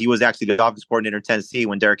 He was actually the offensive coordinator in Tennessee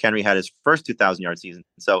when Derrick Henry had his first 2,000-yard season.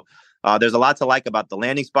 So there's a lot to like about the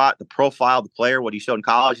landing spot, the profile, the player, what he showed in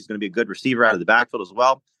college. He's going to be a good receiver out of the backfield as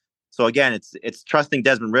well. So again, it's trusting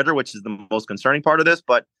Desmond Ridder, which is the most concerning part of this,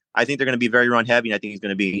 but I think they're going to be very run heavy, and I think he's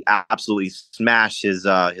going to be absolutely smash his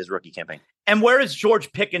rookie campaign. And where has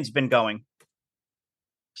George Pickens been going?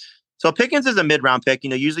 So Pickens is a mid-round pick.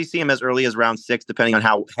 Usually see him as early as round 6, depending on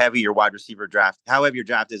how heavy your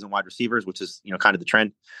draft is in wide receivers, which is kind of the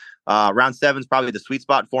trend. Round 7 is probably the sweet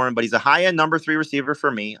spot for him, but he's a high-end number 3 receiver for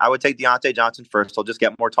me. I would take Deontay Johnson first. He'll just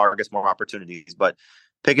get more targets, more opportunities. But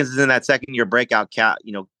Pickens is in that second-year breakout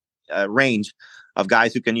range of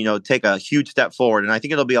guys who can, take a huge step forward. And I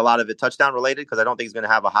think it'll be a lot of it touchdown related because I don't think he's going to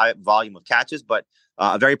have a high volume of catches, but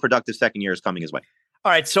a very productive second year is coming his way.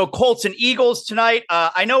 All right, so Colts and Eagles tonight.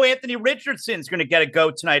 I know Anthony Richardson's going to get a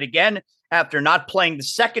go tonight again after not playing the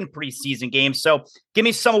second preseason game. So give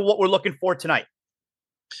me some of what we're looking for tonight.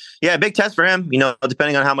 Yeah, big test for him,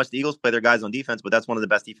 depending on how much the Eagles play their guys on defense, but that's one of the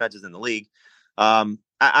best defenses in the league. I'm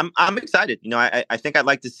excited. I think I'd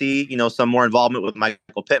like to see, some more involvement with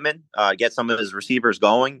Michael Pittman, get some of his receivers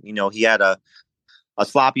going. He had a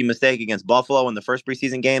sloppy mistake against Buffalo in the first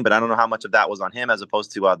preseason game, but I don't know how much of that was on him as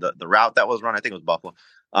opposed to the route that was run. I think it was Buffalo.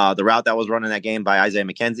 The route that was run in that game by Isaiah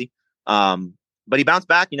McKenzie. But he bounced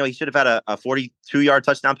back. He should have had a 42-yard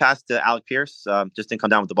touchdown pass to Alec Pierce. Just didn't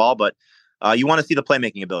come down with the ball, but you want to see the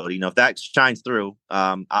playmaking ability. If that shines through,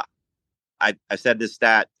 I've said this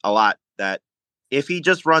stat a lot, that if he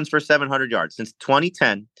just runs for 700 yards since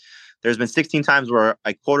 2010, there's been 16 times where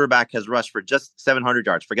a quarterback has rushed for just 700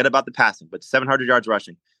 yards. Forget about the passing, but 700 yards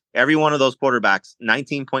rushing. Every one of those quarterbacks,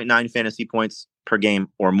 19.9 fantasy points per game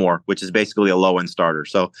or more, which is basically a low-end starter.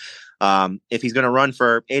 So if he's going to run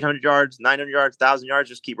for 800 yards, 900 yards, 1,000 yards,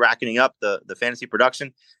 just keep racking up the fantasy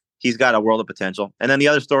production, he's got a world of potential. And then the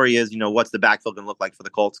other story is, what's the backfield going to look like for the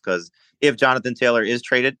Colts? Because if Jonathan Taylor is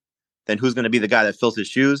traded, then who's going to be the guy that fills his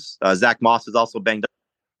shoes? Zach Moss is also banged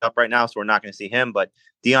up right now, so we're not going to see him. But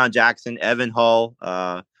Deion Jackson, Evan Hull,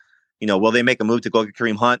 will they make a move to go get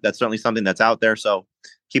Kareem Hunt? That's certainly something that's out there. So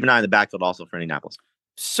keep an eye on the backfield also for Indianapolis.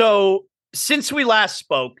 So since we last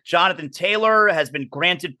spoke, Jonathan Taylor has been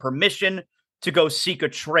granted permission to go seek a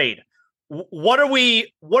trade. What are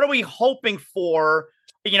we hoping for?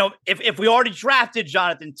 If we already drafted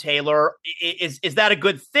Jonathan Taylor, is that a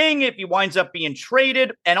good thing if he winds up being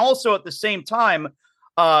traded? And also at the same time,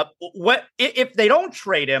 if they don't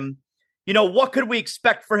trade him, what could we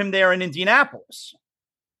expect for him there in Indianapolis?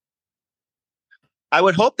 I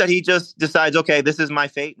would hope that he just decides, okay, this is my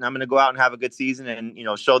fate, and I'm going to go out and have a good season and,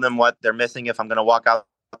 show them what they're missing if I'm going to walk out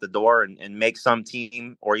the door and make some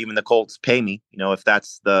team or even the Colts pay me, if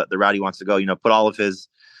that's the route he wants to go, put all of his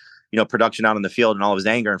production out on the field and all of his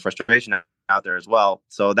anger and frustration out there as well.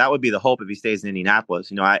 So that would be the hope if he stays in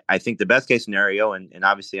Indianapolis. I think the best case scenario, and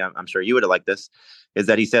obviously I'm sure you would have liked this, is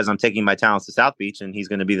that he says, I'm taking my talents to South Beach, and he's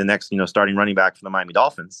going to be the next, starting running back for the Miami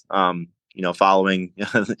Dolphins, following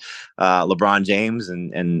LeBron James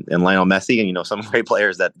and Lionel Messi and, some great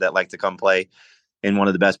players that like to come play in one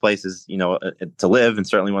of the best places, to live, and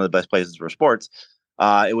certainly one of the best places for sports.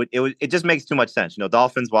 It just makes too much sense.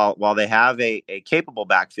 Dolphins, while they have a capable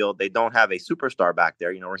backfield, they don't have a superstar back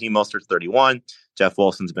there. Raheem Mostert's 31. Jeff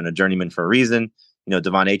Wilson's been a journeyman for a reason.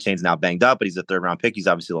 Devon Achane's now banged up, but he's a 3rd-round pick. He's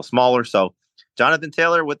obviously a little smaller. So Jonathan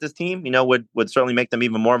Taylor with this team, would certainly make them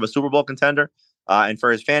even more of a Super Bowl contender. And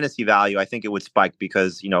for his fantasy value, I think it would spike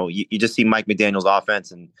because, you just see Mike McDaniel's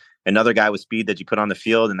offense and another guy with speed that you put on the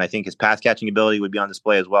field. And I think his pass catching ability would be on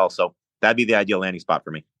display as well. So that'd be the ideal landing spot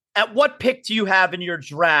for me. At what pick do you have in your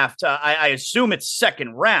draft? I assume it's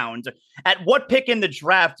second round. At what pick in the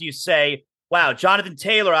draft do you say, wow, Jonathan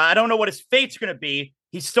Taylor, I don't know what his fate's going to be.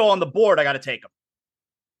 He's still on the board. I got to take him.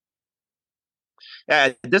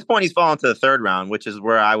 Yeah, at this point, he's fallen to the third round, which is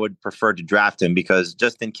where I would prefer to draft him, because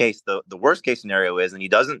just in case the worst case scenario is, and he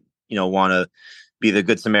doesn't, want to be the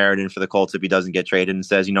good Samaritan for the Colts if he doesn't get traded and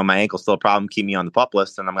says, my ankle's still a problem, keep me on the PUP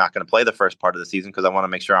list, and I'm not going to play the first part of the season because I want to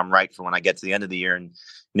make sure I'm right for when I get to the end of the year and,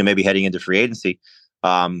 maybe heading into free agency.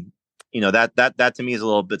 That to me is a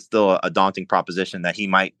little bit still a daunting proposition that he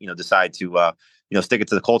might, decide to, stick it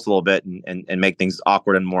to the Colts a little bit and make things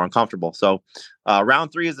awkward and more uncomfortable. So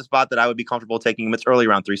round 3 is the spot that I would be comfortable taking him. It's early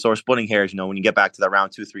round 3. So we're splitting hairs, when you get back to that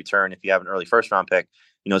round 2-3 turn, if you have an early first round pick,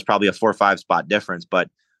 it's probably a 4 or 5 spot difference. But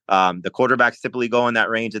the quarterbacks typically go in that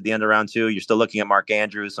range at the end of round 2. You're still looking at Mark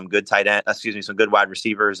Andrews, some good some good wide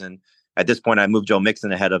receivers. And at this point, I moved Joe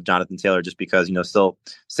Mixon ahead of Jonathan Taylor just because, still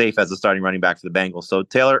safe as the starting running back for the Bengals. So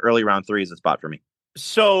Taylor, early round 3 is the spot for me.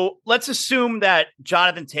 So let's assume that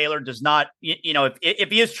Jonathan Taylor does not, if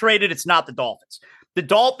he is traded, it's not the Dolphins. The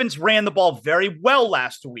Dolphins ran the ball very well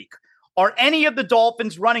last week. Are any of the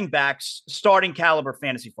Dolphins running backs starting caliber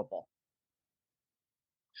fantasy football?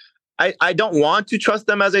 I don't want to trust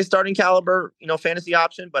them as a starting caliber, fantasy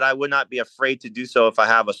option, but I would not be afraid to do so if I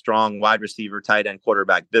have a strong wide receiver, tight end,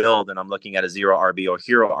 quarterback build, and I'm looking at a 0 RB or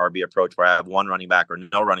hero RB approach where I have one running back or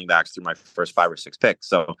no running backs through my first 5 or 6 picks.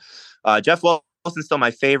 So Jeff Wilson's still my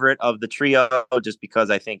favorite of the trio, just because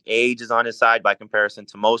I think age is on his side by comparison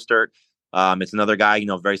to Mostert. It's another guy,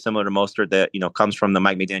 very similar to Mostert that, comes from the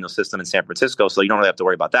Mike McDaniel system in San Francisco. So you don't really have to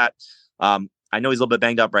worry about that. I know he's a little bit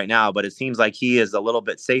banged up right now, but it seems like he is a little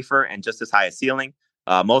bit safer and just as high a ceiling.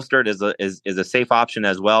 Mostert is a safe option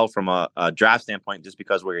as well from a draft standpoint, just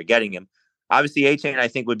because where you're getting him. Obviously, A-Chain, I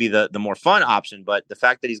think, would be the more fun option, but the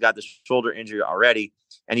fact that he's got the shoulder injury already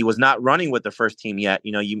and he was not running with the first team yet,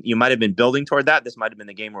 you might have been building toward that. This might have been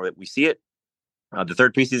the game where we see it, the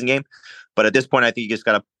third preseason game. But at this point, I think you just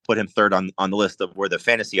got to put him third on the list of where the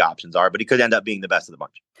fantasy options are, but he could end up being the best of the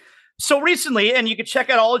bunch. So recently, and you can check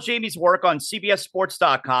out all of Jamey's work on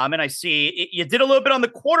CBSSports.com, and I see you did a little bit on the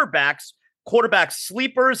quarterback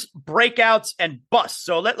sleepers, breakouts, and busts.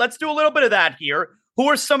 So let's do a little bit of that here. Who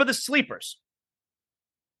are some of the sleepers?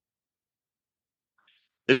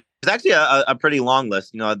 There's actually a pretty long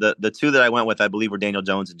list. The 2 that I went with, I believe, were Daniel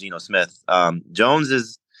Jones and Geno Smith.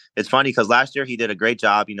 Jones it's funny because last year he did a great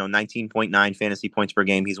job, 19.9 fantasy points per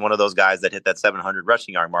game. He's one of those guys that hit that 700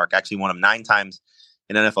 rushing yard mark, actually one of 9 times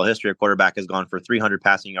in NFL history, a quarterback has gone for 300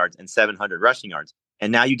 passing yards and 700 rushing yards.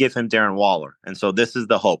 And now you give him Darren Waller. And so this is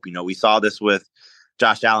the hope. We saw this with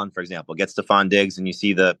Josh Allen, for example, get Stephon Diggs and you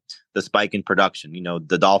see the spike in production.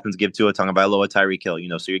 The Dolphins give Tua Tagovailoa, Tyreek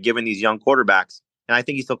Hill, so you're giving these young quarterbacks, and I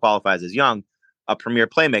think he still qualifies as young, a premier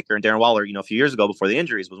playmaker. And Darren Waller, a few years ago before the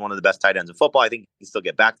injuries was one of the best tight ends in football. I think he can still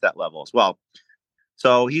get back to that level as well.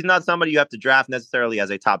 So he's not somebody you have to draft necessarily as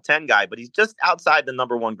a top 10 guy, but he's just outside the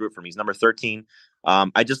number 1 group for me. He's number 13.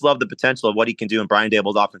 I just love the potential of what he can do in Brian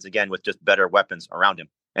Daboll's offense, again, with just better weapons around him.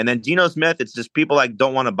 And then Geno Smith, it's just people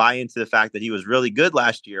don't want to buy into the fact that he was really good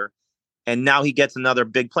last year, and now he gets another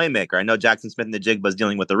big playmaker. I know Jackson Smith and the Jigba is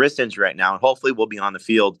dealing with a wrist injury right now, and hopefully will be on the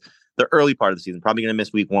field the early part of the season. Probably going to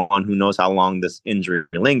miss week 1. Who knows how long this injury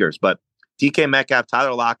lingers. But DK Metcalf,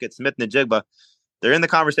 Tyler Lockett, Smith and the Jigba, they're in the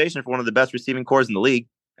conversation for one of the best receiving cores in the league.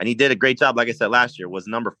 And he did a great job, like I said, last year. Was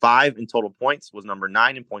number 5 in total points, was number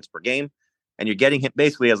 9 in points per game. And you're getting him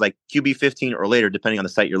basically as like QB 15 or later, depending on the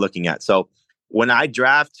site you're looking at. So when I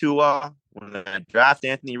draft Tua, when I draft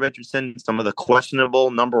Anthony Richardson, some of the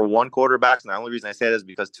questionable number 1 quarterbacks, and the only reason I say that is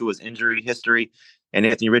because Tua's injury history and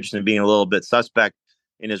Anthony Richardson being a little bit suspect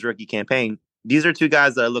in his rookie campaign, these are 2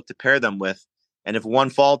 guys that I look to pair them with. And if one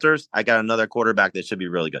falters, I got another quarterback that should be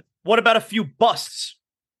really good. What about a few busts?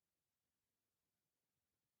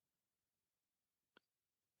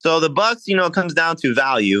 So the busts, it comes down to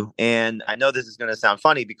value. And I know this is going to sound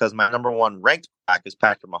funny because my number 1 ranked back is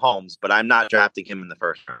Patrick Mahomes, but I'm not drafting him in the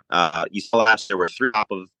first round. You saw last year we're 3 top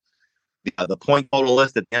of the point total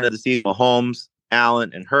list at the end of the season: Mahomes, Allen,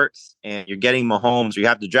 and Hurts. And you're getting Mahomes, or you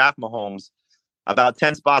have to draft Mahomes about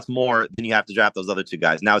 10 spots more than you have to draft those other 2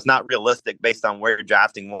 guys. Now, it's not realistic based on where you're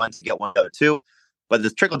drafting one to get one of the other 2. But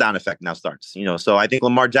this trickle-down effect now starts, So I think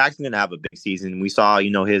Lamar Jackson going to have a big season. We saw,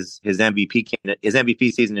 his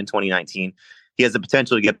MVP season in 2019. He has the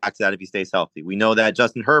potential to get back to that if he stays healthy. We know that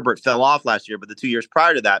Justin Herbert fell off last year, but the 2 years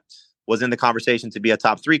prior to that was in the conversation to be a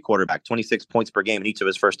top 3 quarterback, 26 points per game in each of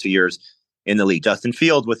his first 2 years in the league. Justin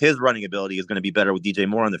Fields, with his running ability, is going to be better with DJ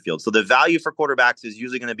Moore on the field. So the value for quarterbacks is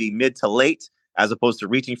usually going to be mid to late as opposed to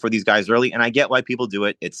reaching for these guys early. And I get why people do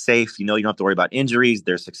it. It's safe. You don't have to worry about injuries.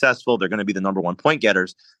 They're successful. They're going to be the number one point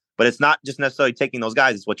getters. But it's not just necessarily taking those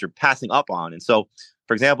guys. It's what you're passing up on. And so,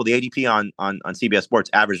 for example, the ADP on CBS Sports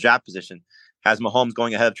average draft position has Mahomes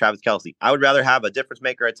going ahead of Travis Kelce. I would rather have a difference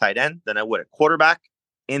maker at tight end than I would at quarterback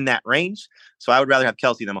in that range. So I would rather have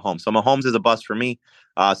Kelce than Mahomes. So Mahomes is a bust for me,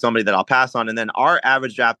 somebody that I'll pass on. And then our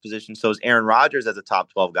average draft position shows Aaron Rodgers as a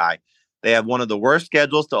top 12 guy. They have one of the worst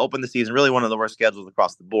schedules to open the season, really one of the worst schedules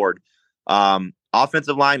across the board.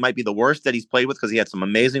 Offensive line might be the worst that he's played with because he had some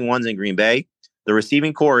amazing ones in Green Bay. The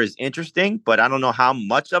receiving core is interesting, but I don't know how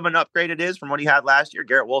much of an upgrade it is from what he had last year.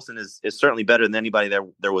 Garrett Wilson is certainly better than anybody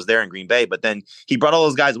there was there in Green Bay, but then he brought all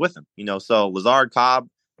those guys with him, so Lazard, Cobb,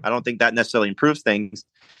 I don't think that necessarily improves things.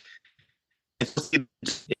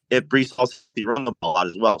 If Brees also run the ball out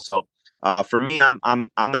as well. So for me, I'm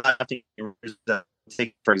not take,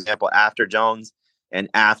 for example, after Jones and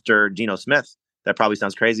after Geno Smith. That probably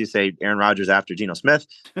sounds crazy to say Aaron Rodgers after Geno Smith,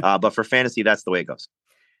 but for fantasy, that's the way it goes.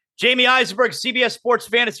 Jamey Eisenberg, CBS Sports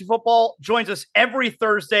Fantasy Football, joins us every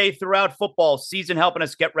Thursday throughout football season, helping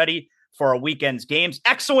us get ready for our weekend's games.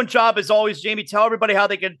 Excellent job as always, Jamey. Tell everybody how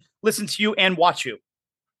they can listen to you and watch you.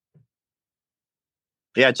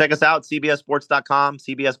 Yeah, check us out, cbssports.com,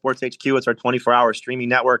 CBS Sports HQ. It's our 24-hour streaming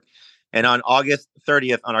network. And on August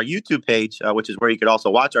 30th, on our YouTube page, which is where you could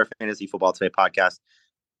also watch our Fantasy Football Today podcast,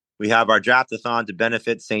 we have our draft-a-thon to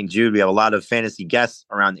benefit St. Jude. We have a lot of fantasy guests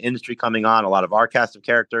around the industry coming on, a lot of our cast of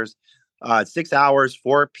characters. 6 hours,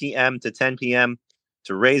 4 p.m. to 10 p.m.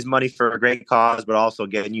 to raise money for a great cause, but also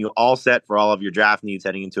getting you all set for all of your draft needs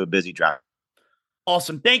heading into a busy draft.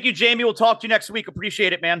 Awesome. Thank you, Jamey. We'll talk to you next week.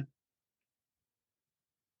 Appreciate it, man.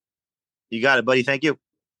 You got it, buddy. Thank you.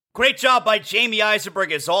 Great job by Jamey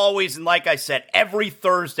Eisenberg as always. And like I said, every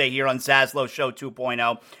Thursday here on Zaslow Show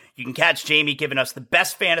 2.0, you can catch Jamey giving us the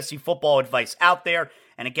best fantasy football advice out there.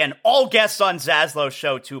 And again, all guests on Zaslow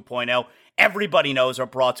Show 2.0, everybody knows, are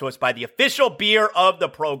brought to us by the official beer of the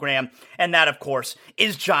program. And that, of course,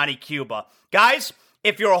 is Johnny Cuba. Guys,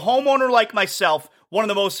 if you're a homeowner like myself, one of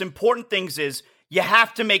the most important things is you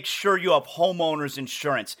have to make sure you have homeowners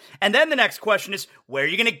insurance. And then the next question is, where are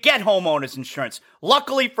you going to get homeowners insurance?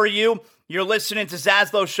 Luckily for you, you're listening to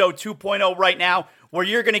Zaslow Show 2.0 right now, where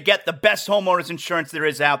you're going to get the best homeowners insurance there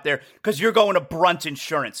is out there because you're going to Brunt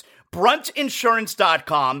Insurance.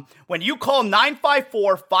 BruntInsurance.com. When you call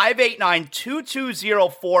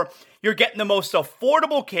 954-589-2204, you're getting the most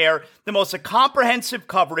affordable care, the most comprehensive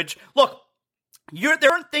coverage. Look,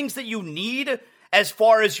 there are things that you need as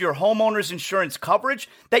far as your homeowner's insurance coverage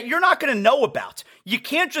that you're not going to know about. You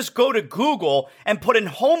can't just go to Google and put in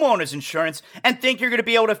homeowner's insurance and think you're going to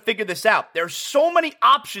be able to figure this out. There's so many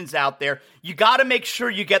options out there. You got to make sure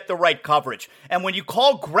you get the right coverage. And when you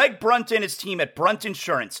call Greg Brunt and his team at Brunt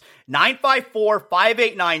Insurance,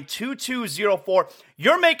 954-589-2204,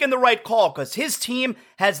 you're making the right call because his team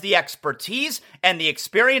has the expertise and the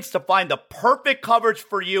experience to find the perfect coverage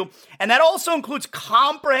for you. And that also includes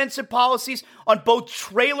comprehensive policies on both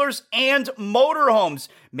trailers and motorhomes.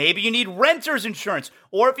 Maybe you need renter's insurance,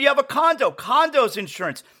 or if you have a condo's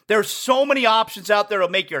insurance. There's so many options out there that'll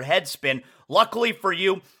make your head spin. Luckily for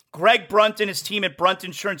you, Greg Brunt and his team at Brunt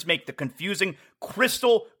Insurance make the confusing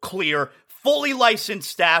crystal clear, fully licensed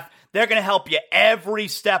staff. They're going to help you every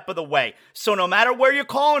step of the way. So no matter where you're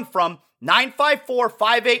calling from,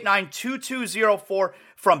 954-589-2204,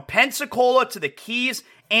 from Pensacola to the Keys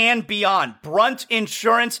and beyond. Brunt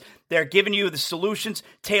Insurance, they're giving you the solutions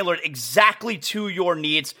tailored exactly to your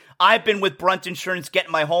needs. I've been with Brunt Insurance,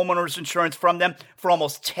 getting my homeowner's insurance from them for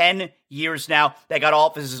almost 10 years now. They got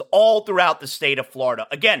offices all throughout the state of Florida.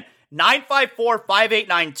 Again,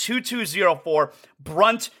 954-589-2204,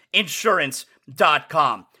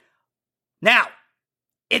 bruntinsurance.com. Now,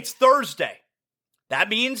 it's Thursday. That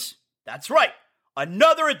means, that's right,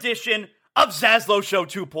 another edition of Zaslow Show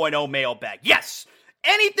 2.0 mailbag. Yes,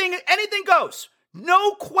 anything goes.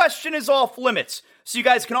 No question is off limits. So you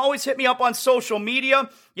guys can always hit me up on social media.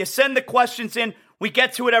 You send the questions in. We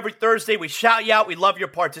get to it every Thursday. We shout you out. We love your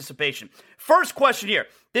participation. First question here.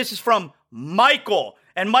 This is from Michael.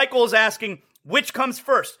 And Michael is asking, which comes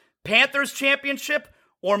first, Panthers championship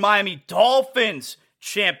or Miami Dolphins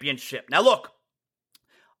championship? Now look,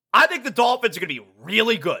 I think the Dolphins are going to be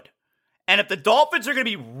really good. And if the Dolphins are going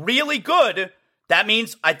to be really good, that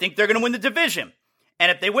means I think they're going to win the division.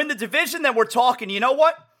 And if they win the division, then we're talking, you know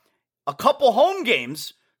what? A couple home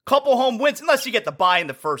games, couple home wins, unless you get the bye in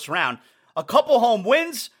the first round. A couple home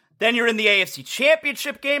wins, then you're in the AFC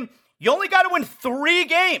Championship game. You only got to win 3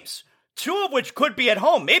 games, 2 of which could be at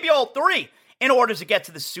home, maybe all 3, in order to get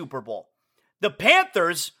to the Super Bowl. The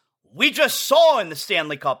Panthers, we just saw in the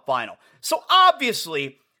Stanley Cup final. So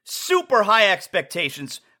obviously, super high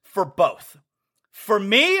expectations for both. For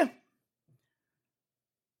me,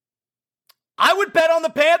 I would bet on the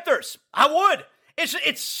Panthers. I would.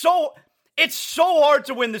 It's so hard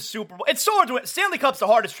to win the Super Bowl. It's so hard to win. Stanley Cup's the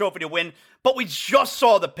hardest trophy to win, but we just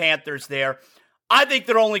saw the Panthers there. I think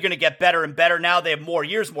they're only going to get better and better now. They have more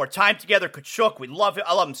years, more time together. Kachuk, we love him.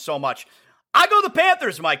 I love him so much. I go the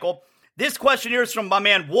Panthers, Michael. This question here is from my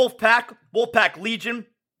man Wolfpack Legion.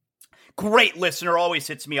 Great listener, always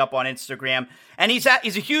hits me up on Instagram. And he's a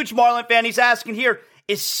huge Marlin fan. He's asking here,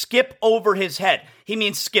 is Skip over his head? He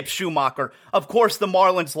means Skip Schumacher. Of course, the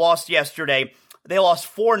Marlins lost yesterday. They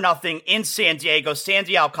lost 4-0 in San Diego,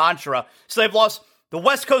 Sandy Alcantara. So they've lost the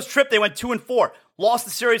West Coast trip. They went 2-4. Lost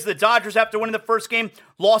the series of the Dodgers after winning the first game.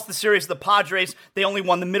 Lost the series of the Padres. They only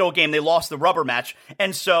won the middle game. They lost the rubber match.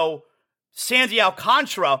 And so Sandy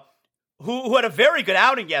Alcantara, who had a very good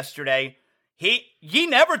outing yesterday, he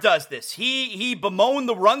never does this. He bemoaned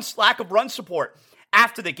the lack of run support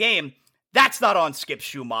after the game. That's not on Skip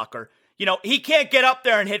Schumacher. You know, he can't get up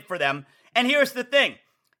there and hit for them. And here's the thing.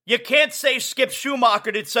 You can't say Skip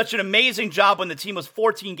Schumacher did such an amazing job when the team was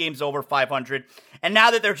 14 games over 500, and now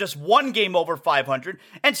that they're just one game over 500,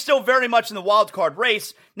 and still very much in the wild card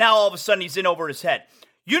race, now all of a sudden he's in over his head.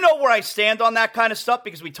 You know where I stand on that kind of stuff,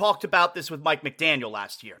 because we talked about this with Mike McDaniel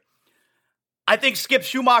last year. I think Skip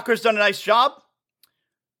Schumacher's done a nice job.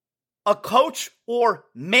 A coach or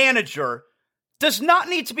manager does not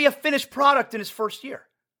need to be a finished product in his first year.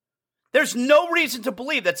 There's no reason to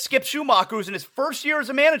believe that Skip Schumacher, who's in his first year as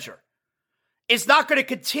a manager, is not going to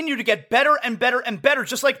continue to get better and better and better,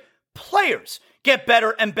 just like players get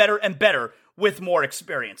better and better and better with more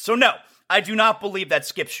experience. So no, I do not believe that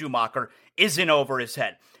Skip Schumacher is in over his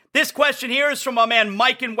head. This question here is from my man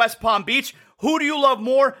Mike in West Palm Beach. Who do you love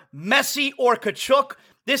more, Messi or Kachuk?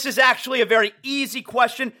 This is actually a very easy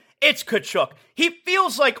question. It's Kachuk. He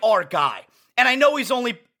feels like our guy. And I know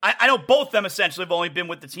I know both of them essentially have only been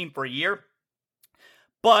with the team for a year.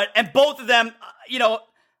 And both of them, I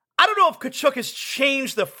don't know if Kachuk has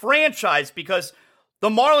changed the franchise, because the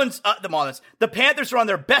Panthers are on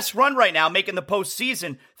their best run right now, making the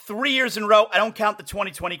postseason 3 years in a row. I don't count the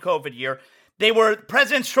 2020 COVID year. They were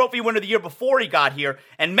President's Trophy winner the year before he got here,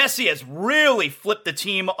 and Messi has really flipped the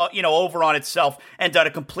team, over on itself and done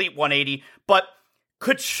a complete 180. But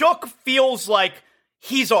Kachuk feels like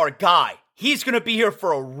he's our guy. He's going to be here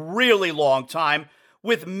for a really long time.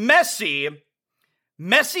 With Messi,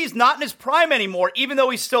 Messi's not in his prime anymore, even though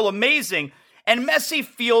he's still amazing. And Messi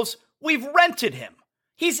feels we've rented him.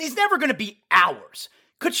 He's never going to be ours.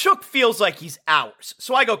 Kachuk feels like he's ours.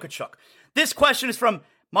 So I go Kachuk. This question is from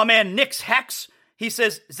my man Nick's Hex. He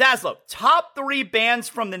says, Zaslow, top 3 bands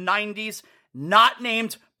from the 90s not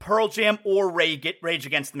named Pearl Jam or Rage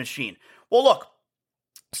Against the Machine. Well, look,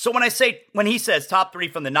 so when he says top 3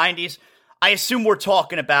 from the 90s, I assume we're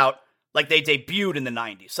talking about like they debuted in the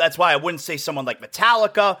 90s. So that's why I wouldn't say someone like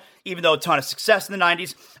Metallica, even though a ton of success in the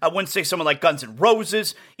 90s. I wouldn't say someone like Guns N'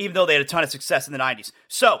 Roses, even though they had a ton of success in the 90s.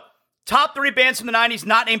 So, top 3 bands from the 90s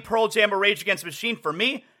not named Pearl Jam or Rage Against the Machine. For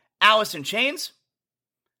me, Alice in Chains,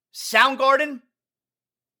 Soundgarden,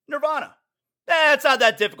 Nirvana. That's not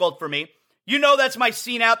that difficult for me. You know that's my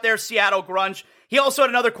scene out there, Seattle grunge. He also had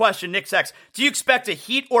another question, Nick Sex. Do you expect a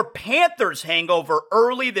Heat or Panthers hangover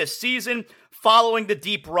early this season following the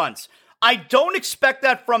deep runs? I don't expect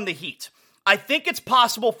that from the Heat. I think it's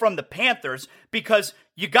possible from the Panthers because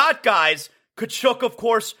you got guys, Kachuk, of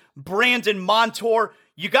course, Brandon Montour,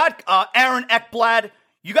 you got Aaron Ekblad,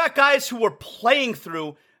 you got guys who were playing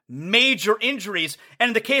through major injuries, and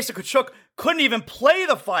in the case of Kachuk, couldn't even play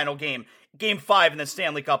the final game. Game 5 in the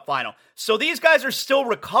Stanley Cup final. So these guys are still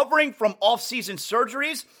recovering from off-season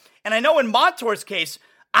surgeries. And I know in Montour's case,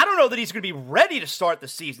 I don't know that he's going to be ready to start the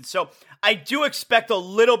season. So I do expect a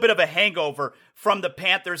little bit of a hangover from the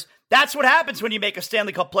Panthers. That's what happens when you make a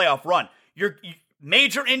Stanley Cup playoff run. Your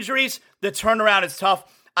major injuries, the turnaround is tough.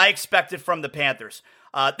 I expect it from the Panthers.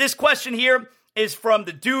 This question here is from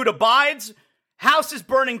the dude Abides. House is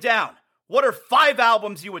burning down. What are 5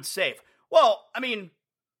 albums you would save? Well, I mean,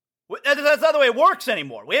 that's not the way it works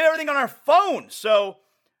anymore. We have everything on our phone. So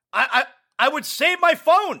I would save my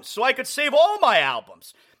phone so I could save all my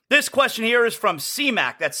albums. This question here is from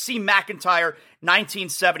C-Mac. That's C. McIntyre,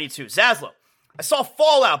 1972. Zaslow, I saw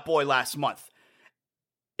Fall Out Boy last month.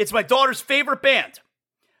 It's my daughter's favorite band.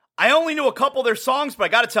 I only knew a couple of their songs, but I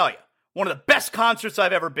got to tell you, one of the best concerts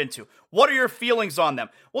I've ever been to. What are your feelings on them?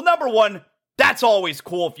 Well, number one, that's always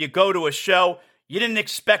cool if you go to a show, you didn't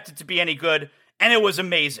expect it to be any good, and it was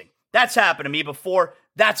amazing. That's happened to me before.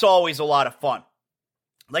 That's always a lot of fun.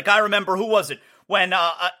 Like I remember, who was it? when,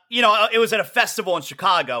 it was at a festival in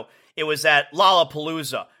Chicago. It was at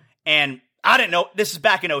Lollapalooza. And I didn't know, this is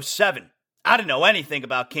back in 2007. I didn't know anything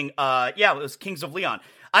about it was Kings of Leon.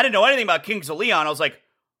 I didn't know anything about Kings of Leon. I was like,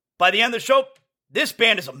 by the end of the show, this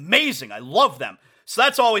band is amazing. I love them. So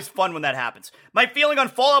that's always fun when that happens. My feeling on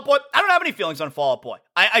Fall Out Boy, I don't have any feelings on Fall Out Boy.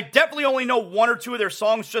 I definitely only know one or two of their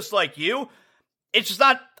songs, just like you. It's just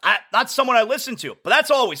not someone I listen to. But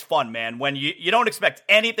that's always fun, man, when you don't expect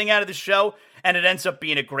anything out of the show, and it ends up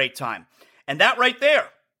being a great time. And that right there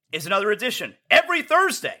is another edition, every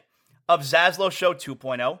Thursday, of Zaslow Show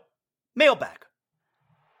 2.0 Mailbag.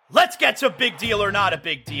 Let's get to Big Deal or Not a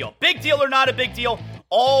Big Deal. Big Deal or Not a Big Deal,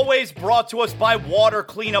 always brought to us by Water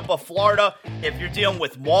Cleanup of Florida. If you're dealing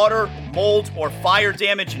with water, mold, or fire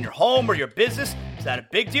damage in your home or your business, is that a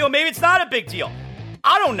big deal? Maybe it's not a big deal.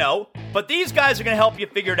 I don't know, but these guys are going to help you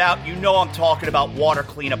figure it out. You know I'm talking about Water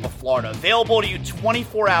Cleanup of Florida. Available to you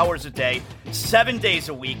 24 hours a day, 7 days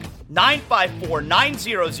a week,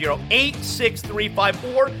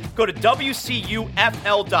 954-900-8635, or go to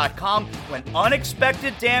WCUFL.com. When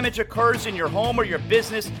unexpected damage occurs in your home or your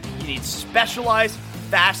business, you need specialized,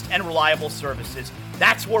 fast, and reliable services.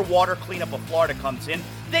 That's where Water Cleanup of Florida comes in.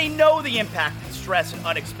 They know the impact that stress and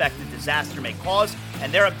unexpected disaster may cause,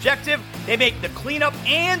 and their objective, they make the cleanup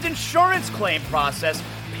and insurance claim process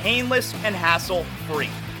painless and hassle-free.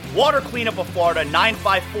 Water Cleanup of Florida,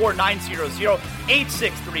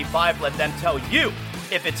 954-900-8635. Let them tell you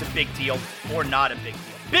if it's a big deal or not a big deal.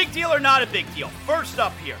 Big deal or not a big deal? First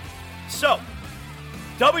up here. So,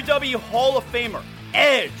 WWE Hall of Famer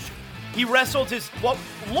Edge. He wrestled his, what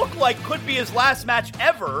looked like could be his last match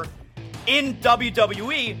ever in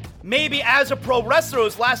WWE, maybe as a pro wrestler. It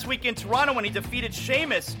was last week in Toronto when he defeated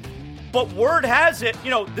Sheamus. But word has it,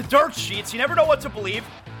 the dirt sheets, you never know what to believe,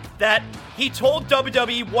 that he told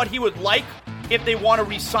WWE what he would like if they want to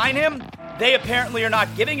re-sign him. They apparently are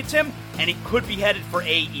not giving it to him, and he could be headed for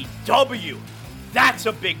AEW. That's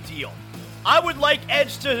a big deal. I would like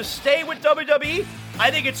Edge to stay with WWE.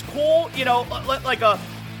 I think it's cool, like a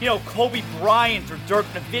Kobe Bryant or Dirk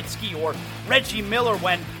Nowitzki or Reggie Miller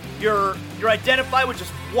when you're identified with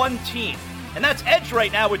just one team. And that's Edge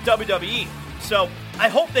right now with WWE. So I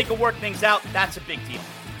hope they can work things out. That's a big deal.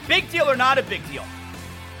 Big deal or not a big deal?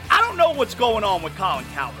 I don't know what's going on with Colin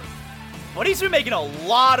Cowherd, but he's been making a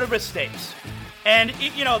lot of mistakes. And,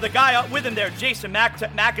 the guy with him there, Jason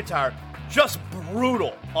McIntyre, just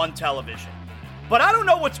brutal on television. But I don't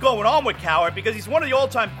know what's going on with Cowherd because he's one of the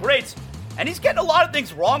all-time greats, and he's getting a lot of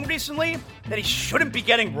things wrong recently that he shouldn't be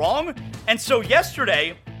getting wrong. And so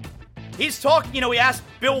yesterday, he's talking, he asked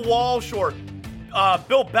Bill Walsh or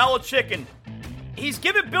Bill Belichick, and he's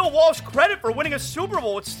giving Bill Walsh credit for winning a Super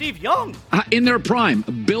Bowl with Steve Young. In their prime,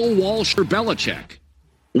 Bill Walsh or Belichick.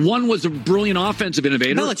 One was a brilliant offensive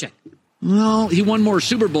innovator. Belichick. Well, he won more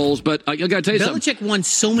Super Bowls, but I got to tell you something. Belichick won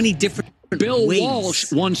so many different Bill ways.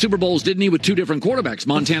 Walsh won Super Bowls, didn't he, with two different quarterbacks,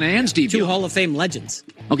 Montana and Steve Young. Two Hall of Fame legends.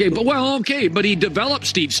 Okay, but he developed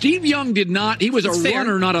Steve. Steve Young did not. He was a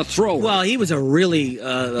runner, not a thrower. Well, he was a really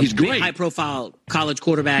he's great, high-profile college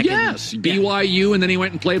quarterback. Yes, BYU, and then he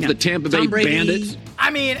went and played for the Tampa Bay Bandits.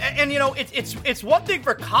 I mean, and it's one thing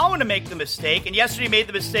for Colin to make the mistake, and yesterday he made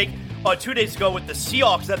the mistake 2 days ago with the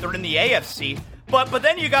Seahawks that they're in the AFC. But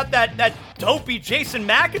then you got that dopey Jason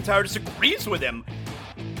McIntyre disagrees with him.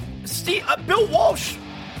 Bill Walsh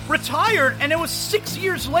retired, and it was 6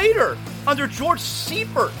 years later under George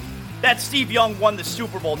Seifert that Steve Young won the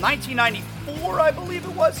Super Bowl, 1994, I believe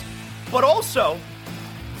it was. But also,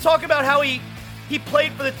 talk about how he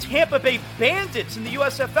played for the Tampa Bay Bandits in the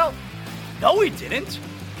USFL. No, he didn't.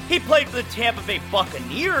 He played for the Tampa Bay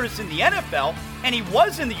Buccaneers in the NFL, and he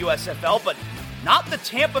was in the USFL, but not the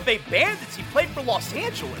Tampa Bay Bandits. He played for Los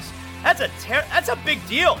Angeles. That's a big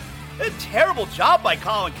deal. A terrible job by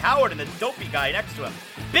Colin Cowherd and the dopey guy next to him.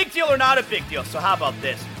 Big deal or not a big deal? So how about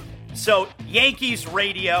this? So Yankees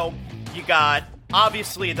radio, you got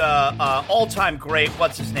obviously the all-time great,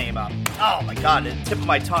 what's his name? Oh my God, the tip of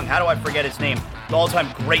my tongue. How do I forget his name? The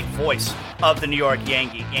all-time great voice of the New York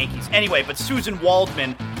Yankees. Anyway, but Susan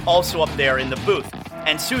Waldman also up there in the booth.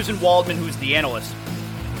 And Susan Waldman, who's the analyst.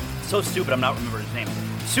 So stupid, I'm not remembering his name.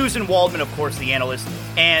 Susan Waldman, of course, the analyst.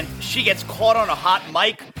 And she gets caught on a hot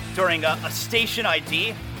mic during a station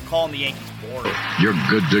ID, calling the Yankees boring. You're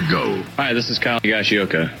good to go. Hi, this is Kyle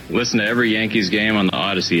Higashioka. Listen to every Yankees game on the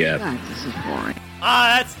Odyssey app. God, this is boring.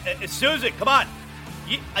 That's Susan, come on.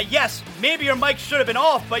 Yes, maybe your mic should have been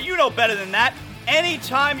off, but you know better than that.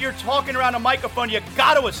 Anytime you're talking around a microphone, you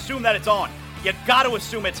got to assume that it's on. You got to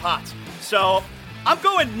assume it's hot. So I'm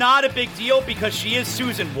going not a big deal because she is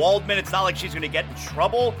Susan Waldman. It's not like she's going to get in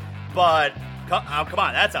trouble, but Come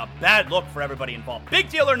on. That's a bad look for everybody involved. Big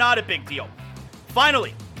deal or not a big deal?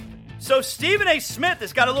 Finally, so Stephen A. Smith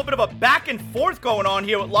has got a little bit of a back and forth going on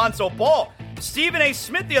here with Lonzo Ball. Stephen A.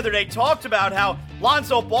 Smith the other day talked about how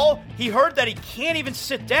Lonzo Ball, he heard that he can't even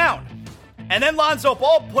sit down. And then Lonzo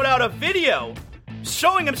Ball put out a video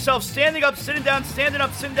showing himself standing up, sitting down, standing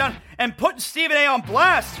up, sitting down, and putting Stephen A. on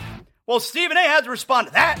blast. Well, Stephen A. had to respond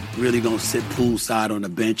to that. Really gonna sit poolside on the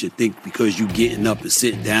bench and think because you getting up and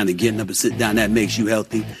sitting down that makes you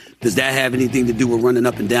healthy? Does that have anything to do with running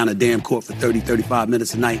up and down a damn court for 30, 35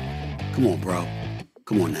 minutes a night? Come on, bro.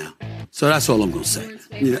 Come on now. So that's all I'm gonna say.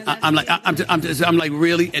 You know, I'm like,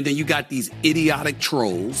 really? And then you got these idiotic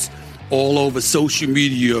trolls all over social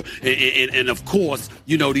media, and of course,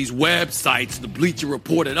 you know, these websites, the Bleacher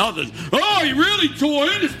Report and others. Oh, he really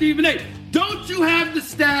tore into Stephen A. Don't you have the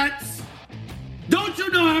stats? Don't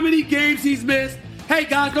you know how many games he's missed? Hey,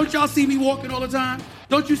 guys, don't y'all see me walking all the time?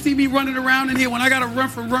 Don't you see me running around in here when I got to run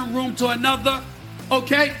from one room to another?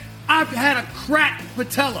 Okay? I've had a cracked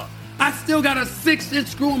patella. I still got a 6-inch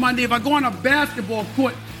screw in my knee. If I go on a basketball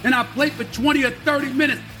court and I play for 20 or 30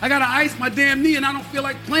 minutes, I got to ice my damn knee and I don't feel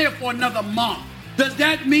like playing for another month. Does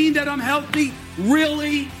that mean that I'm healthy?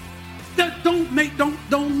 Really?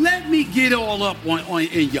 Don't let me get all up on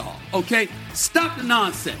in y'all, okay? Stop the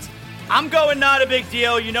nonsense. I'm going not a big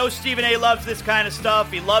deal. You know Stephen A. loves this kind of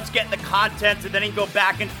stuff. He loves getting the content, and then he can go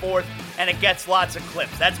back and forth, and it gets lots of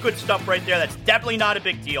clips. That's good stuff right there. That's definitely not a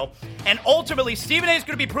big deal. And ultimately, Stephen A. is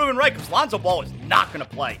going to be proven right because Lonzo Ball is not going to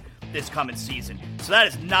play this coming season. So that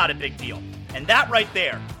is not a big deal. And that right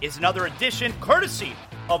there is another edition, courtesy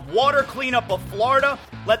of Water Cleanup of Florida.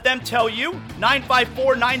 Let them tell you,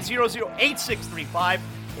 954-900-8635,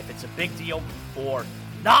 if it's a big deal or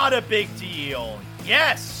not a big deal.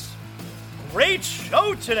 Yes! Great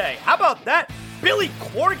show today. How about that? Billy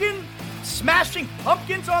Corgan smashing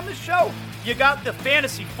pumpkins on the show. You got the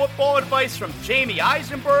fantasy football advice from Jamey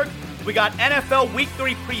Eisenberg. We got NFL Week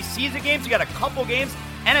 3 preseason games. You got a couple games,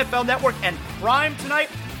 NFL Network and Prime tonight.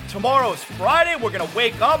 Tomorrow's Friday. We're going to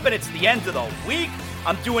wake up and it's the end of the week.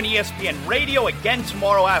 I'm doing ESPN Radio again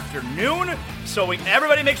tomorrow afternoon. So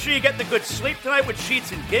everybody make sure you get the good sleep tonight with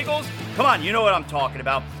Sheets and Giggles. Come on, you know what I'm talking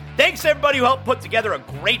about. Thanks everybody who helped put together a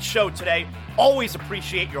great show today. Always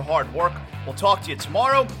appreciate your hard work. We'll talk to you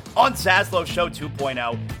tomorrow on Zaslow Show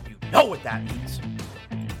 2.0. You know what that means.